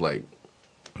standards, but it's like,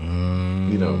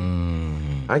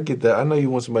 I get that. I know you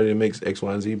want somebody that makes X,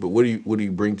 Y, and Z, but what do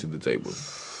you bring to the table?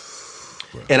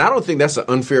 And I don't think that's an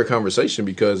unfair conversation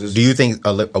because it's... Do you think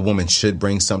a woman should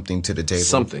bring something to the table?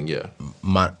 Something, yeah.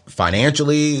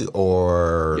 Financially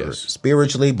or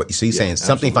spiritually? But so you're saying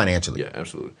something financially? Yeah,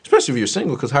 absolutely. Especially if you're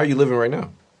single, because how are you living right now?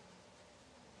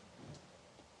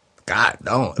 God,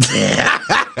 don't.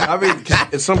 I mean,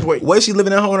 at some point... Where's she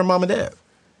living at home with her mom and dad?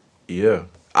 Yeah.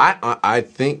 I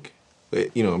think,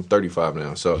 I'm 35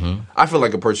 now, so I feel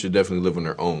like a person should definitely live on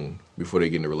their own before they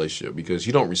get in a relationship because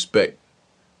you don't respect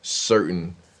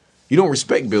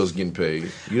bills getting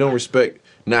paid. You don't respect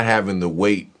not having the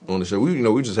weight on the show.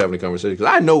 We're just having a conversation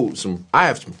because I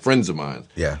have some friends of mine.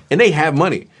 Yeah. And they have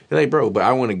money. They're like, bro, but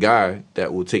I want a guy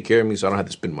that will take care of me so I don't have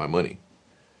to spend my money.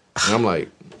 And I'm like,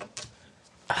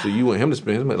 so you want him to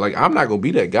spend his money? Like, I'm not going to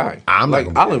be that guy.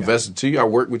 I'll invest it to you. I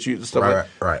work with you and stuff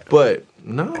right. But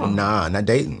no. Nah, not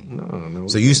dating. No.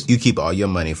 So you keep all your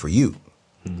money for you.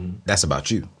 Mm-hmm. That's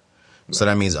about you. So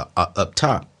that means up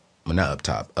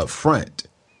front,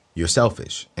 you're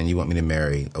selfish. And you want me to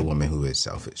marry a woman who is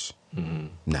selfish. Mm-hmm.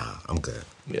 Nah, I'm good.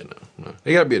 Yeah, no.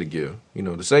 They got to be able to give.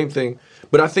 The same thing.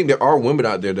 But I think there are women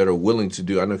out there that are willing to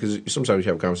do. I know because sometimes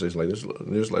you have conversations like this.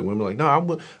 There's like women like, no,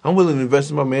 I'm willing to invest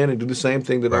in my man and do the same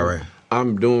thing that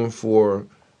I'm doing for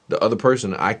the other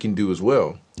person. I can do as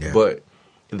well. Yeah. But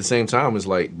at the same time, it's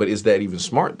like, but is that even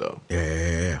smart though?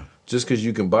 Yeah. Just because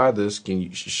you can buy this,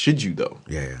 should you though?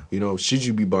 Yeah. Should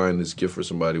you be buying this gift for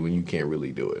somebody when you can't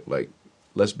really do it? Like,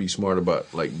 let's be smart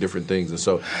about like different things. And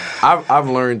so, I've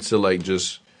learned to like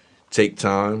just take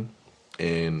time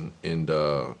and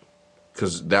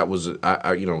because that was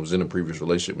I was in a previous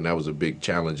relationship and that was a big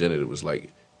challenge in it. It was like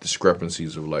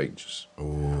discrepancies of like just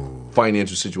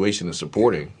financial situation and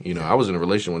supporting. I was in a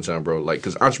relationship one time, bro. Like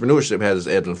because entrepreneurship has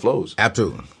its ebbs and flows.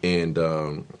 Absolutely. And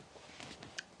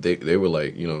they were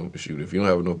like, shoot, if you don't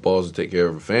have enough balls to take care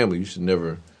of a family, you should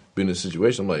never be in this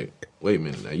situation. I'm like, wait a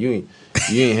minute, now you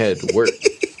ain't had to work.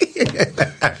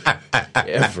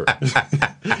 Ever.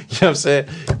 You know what I'm saying?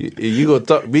 You gonna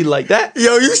talk to me like that?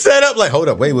 Yo, you set up like, hold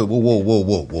up, wait, whoa.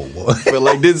 Feel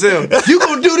like Denzel. You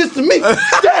gonna do this to me?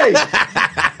 Dang!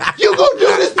 You gonna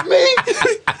do this to me?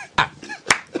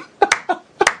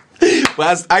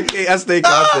 But I stay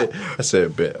confident. I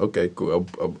said, bet. Okay, cool.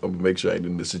 I'm gonna make sure I ain't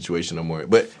in this situation no more.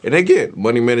 But and again,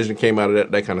 money management came out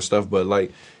of that kind of stuff. But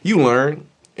like you learn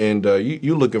and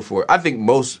you looking for. I think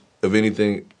most of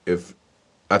anything,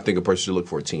 I think a person should look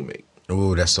for a teammate.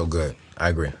 Oh, that's so good. I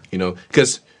agree.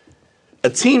 Because a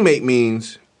teammate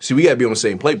means, we got to be on the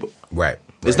same playbook. Right.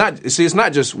 It's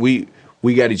not just we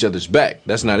got each other's back.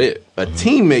 That's not it. A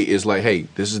teammate is like, hey,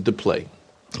 this is the play.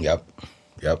 Yep.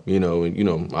 I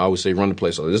always say run the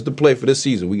play. So this is the play for this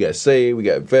season. We got to save, we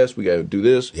got to invest, we got to do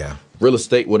this. Yeah. Real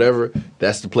estate, whatever.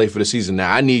 That's the play for the season.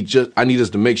 Now I need us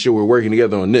to make sure we're working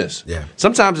together on this. Yeah.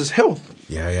 Sometimes it's health.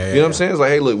 Yeah. You know what I'm saying? It's like,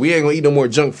 hey, look, we ain't gonna eat no more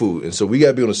junk food, and so we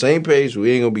gotta be on the same page.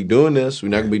 We ain't gonna be doing this. We're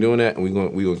not gonna be doing that, and we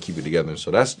gonna keep it together. And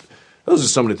so those are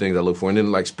some of the things I look for. And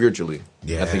then like spiritually,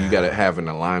 I think you gotta have an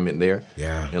alignment there.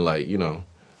 Yeah. And like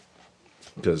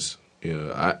because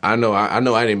I know I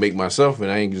didn't make myself, and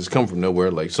I ain't just come from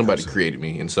nowhere. Like somebody created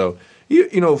me, and so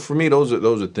for me those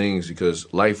are things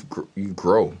because life you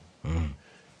grow.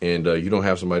 And you don't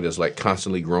have somebody that's like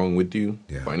constantly growing with you,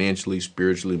 financially,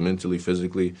 spiritually, mentally,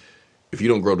 physically. If you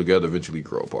don't grow together, eventually you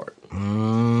grow apart.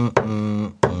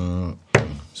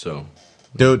 So,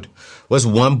 dude, what's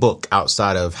one book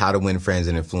outside of How to Win Friends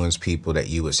and Influence People that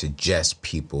you would suggest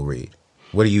people read?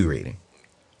 What are you reading?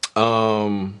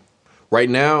 Right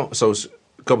now, so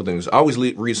a couple things. I always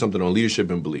read something on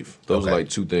leadership and belief. Those are like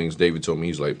two things. David told me,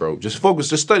 he's like, bro, just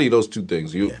study those two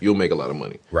things. You'll make a lot of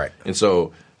money. Right. And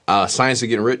so, Science of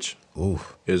Getting Rich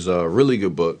is a really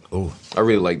good book. Ooh. I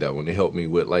really like that one. It helped me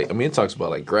with it talks about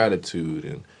like gratitude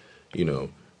and your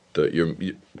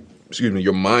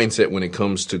mindset when it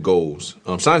comes to goals.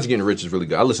 Science of Getting Rich is really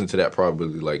good. I listen to that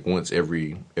probably like once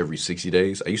every 60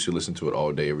 days. I used to listen to it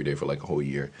all day, every day for like a whole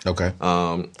year. Okay.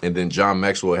 And then John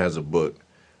Maxwell has a book,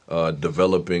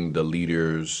 Developing the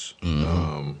Leaders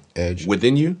Edge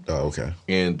Within You. Oh, okay.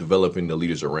 And Developing the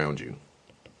Leaders Around You.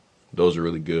 Those are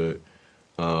really good.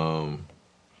 And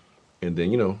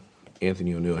then,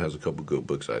 Anthony O'Neill has a couple good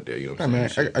books out there. You know what I'm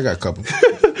saying? I got a couple.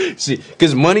 See,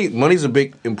 because money's a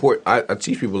big important. I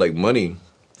teach people like money.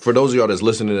 For those of y'all that's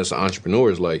listening as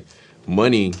entrepreneurs, like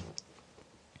money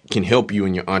can help you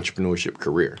in your entrepreneurship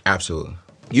career. Absolutely.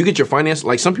 You get your finance.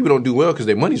 Like some people don't do well because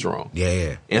their money's wrong.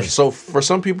 Yeah. And so for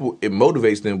some people it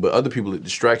motivates them, but other people it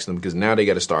distracts them because now they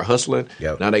got to start hustling.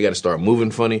 Yep. Now they got to start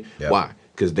moving funny. Yep. Why?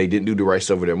 Because they didn't do the right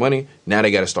stuff with their money. Now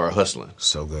they got to start hustling.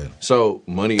 So good. So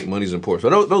money's important.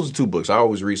 So those are two books. I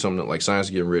always read something like Science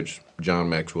of Getting Rich, John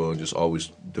Maxwell, and just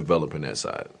always developing that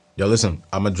side. Yo, listen,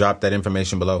 I'm going to drop that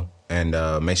information below.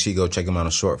 And make sure you go check him out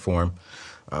on short form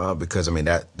because, I mean,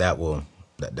 that'll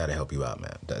help you out,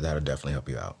 man. That'll definitely help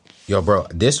you out. Yo, bro,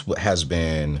 this has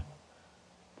been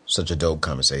such a dope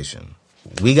conversation.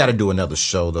 We got to do another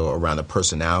show, though, around the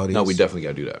personalities. No, we definitely got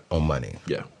to do that. On money.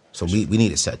 Yeah. So we need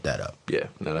to set that up. Yeah.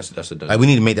 No, that's a done. Like, we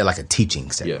need to make that like a teaching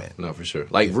segment. Yeah. No, for sure.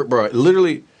 Like, bro,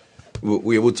 literally,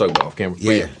 we'll talk about off camera.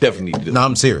 Yeah. We definitely need to do that. No,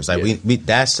 I'm serious. Like,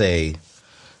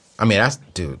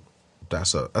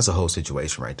 that's a whole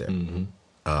situation right there.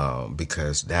 Mm-hmm.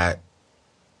 Because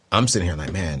I'm sitting here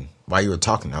like, man, while you were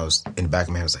talking, I was in the back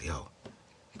of my head, I was like, yo,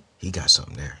 he got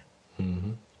something there.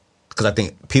 Mm-hmm. Because I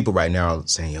think people right now are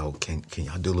saying, yo, can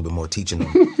y'all do a little bit more teaching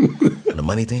on the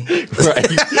money thing? Right.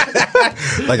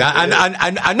 Like,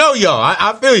 I know y'all.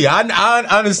 I feel you. I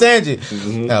understand you.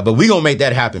 Mm-hmm. But we going to make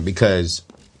that happen because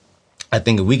I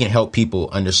think if we can help people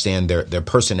understand their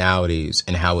personalities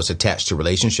and how it's attached to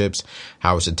relationships,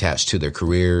 how it's attached to their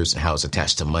careers, and how it's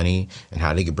attached to money, and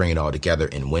how they can bring it all together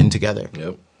and win together.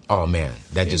 Yep. Oh, man,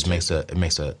 that just makes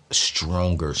a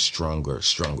stronger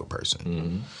person.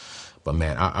 Mm-hmm. But,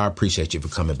 man, I appreciate you for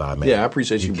coming by, man. Yeah, I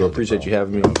appreciate you, bro. Appreciate you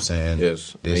having me. You know what I'm saying?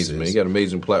 Yes, amazing, man. You got an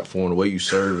amazing platform, the way you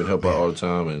serve and help out all the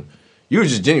time. And you were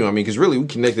just genuine. I mean, because really, we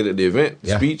connected at the event,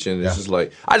 the speech, and it's just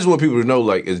like, I just want people to know,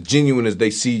 like, as genuine as they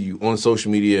see you on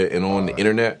social media and on the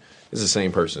internet, it's the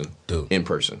same person, in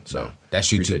person. So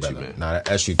that's you too, brother.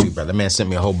 That's you too, brother. That man sent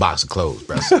me a whole box of clothes,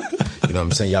 bro. You know what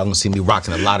I'm saying? Y'all gonna see me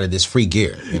rocking a lot of this free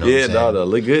gear. You know what I'm saying? No,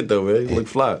 look good though, man. You look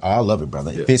fly. Oh, I love it,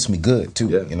 brother. It fits me good too.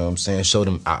 Yeah. You know what I'm saying? Show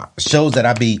them shows that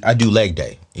I do leg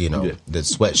day. You know, the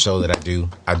sweat show that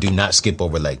I do not skip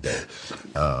over leg day.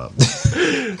 Oh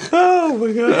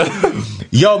my God.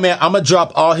 Yo, man, I'm gonna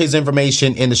drop all his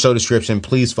information in the show description.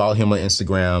 Please follow him on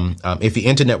Instagram. If you're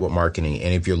into network marketing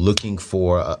and if you're looking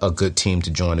for a good team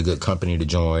to join, a good company to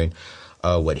join,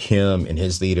 what him and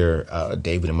his leader,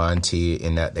 David and Monty,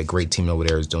 and that great team over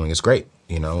there is doing is great.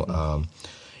 You know,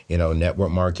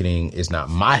 network marketing is not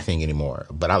my thing anymore,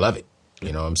 but I love it.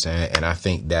 You know what I'm saying? And I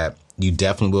think that you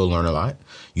definitely will learn a lot.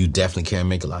 You definitely can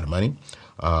make a lot of money.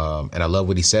 And I love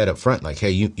what he said up front. Like,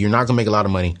 hey, you're not going to make a lot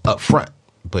of money up front.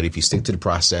 But if you stick to the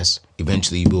process,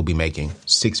 eventually you will be making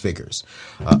 6 figures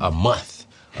a month,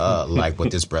 like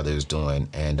what this brother is doing.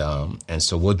 And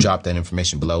so we'll drop that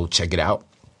information below. Check it out.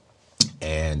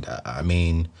 And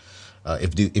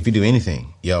if you do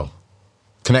anything,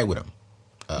 connect with him.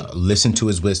 Listen to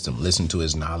his wisdom. Listen to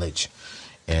his knowledge.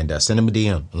 And send him a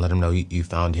DM and let him know you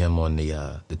found him on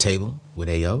the table with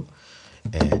AO.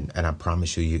 And I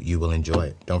promise you will enjoy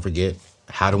it. Don't forget,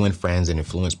 How to Win Friends and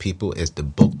Influence People is the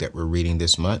book that we're reading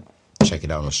this month. Check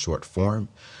it out in short form.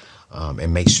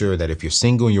 And make sure that if you're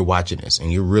single and you're watching this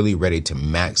and you're really ready to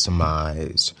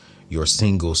maximize your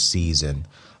single season,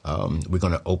 we're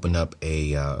going to open up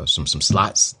some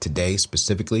slots today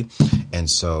specifically. And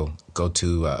so go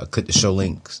to click the show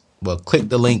links. Well, click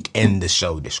the link in the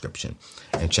show description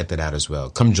and check that out as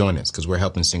well. Come join us because we're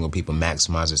helping single people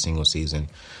maximize their single season.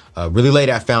 Really lay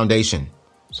that foundation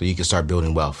so you can start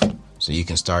building wealth, so you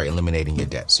can start eliminating your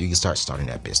debt, so you can start starting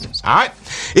that business. All right?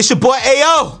 It's your boy,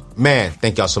 AO. Man,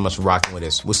 thank y'all so much for rocking with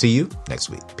us. We'll see you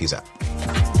next week. Peace out.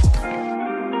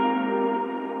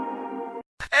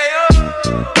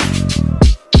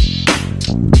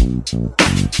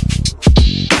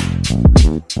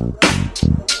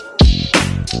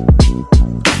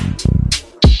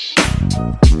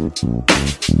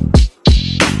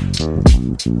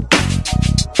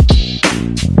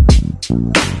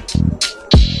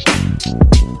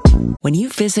 When you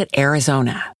visit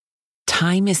Arizona,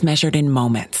 time is measured in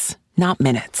moments, not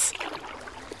minutes.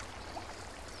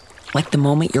 Like the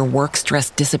moment your work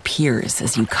stress disappears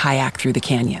as you kayak through the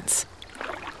canyons.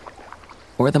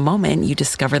 Or the moment you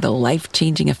discover the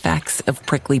life-changing effects of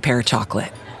prickly pear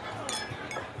chocolate.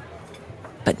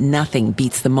 But nothing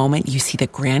beats the moment you see the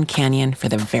Grand Canyon for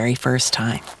the very first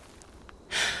time.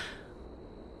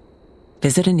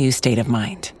 Visit a new state of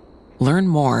mind. Learn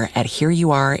more at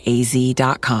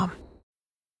hereyouareaz.com.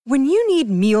 When you need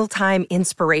mealtime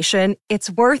inspiration,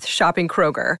 it's worth shopping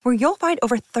Kroger, where you'll find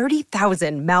over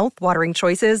 30,000 mouth-watering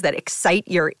choices that excite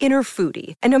your inner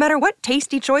foodie. And no matter what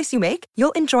tasty choice you make,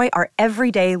 you'll enjoy our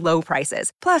everyday low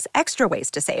prices, plus extra ways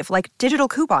to save, like digital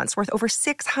coupons worth over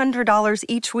 $600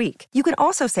 each week. You can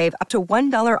also save up to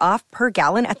 $1 off per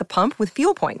gallon at the pump with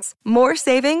fuel points. More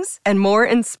savings and more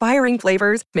inspiring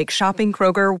flavors make shopping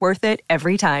Kroger worth it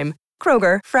every time.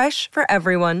 Kroger, fresh for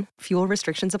everyone. Fuel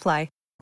restrictions apply.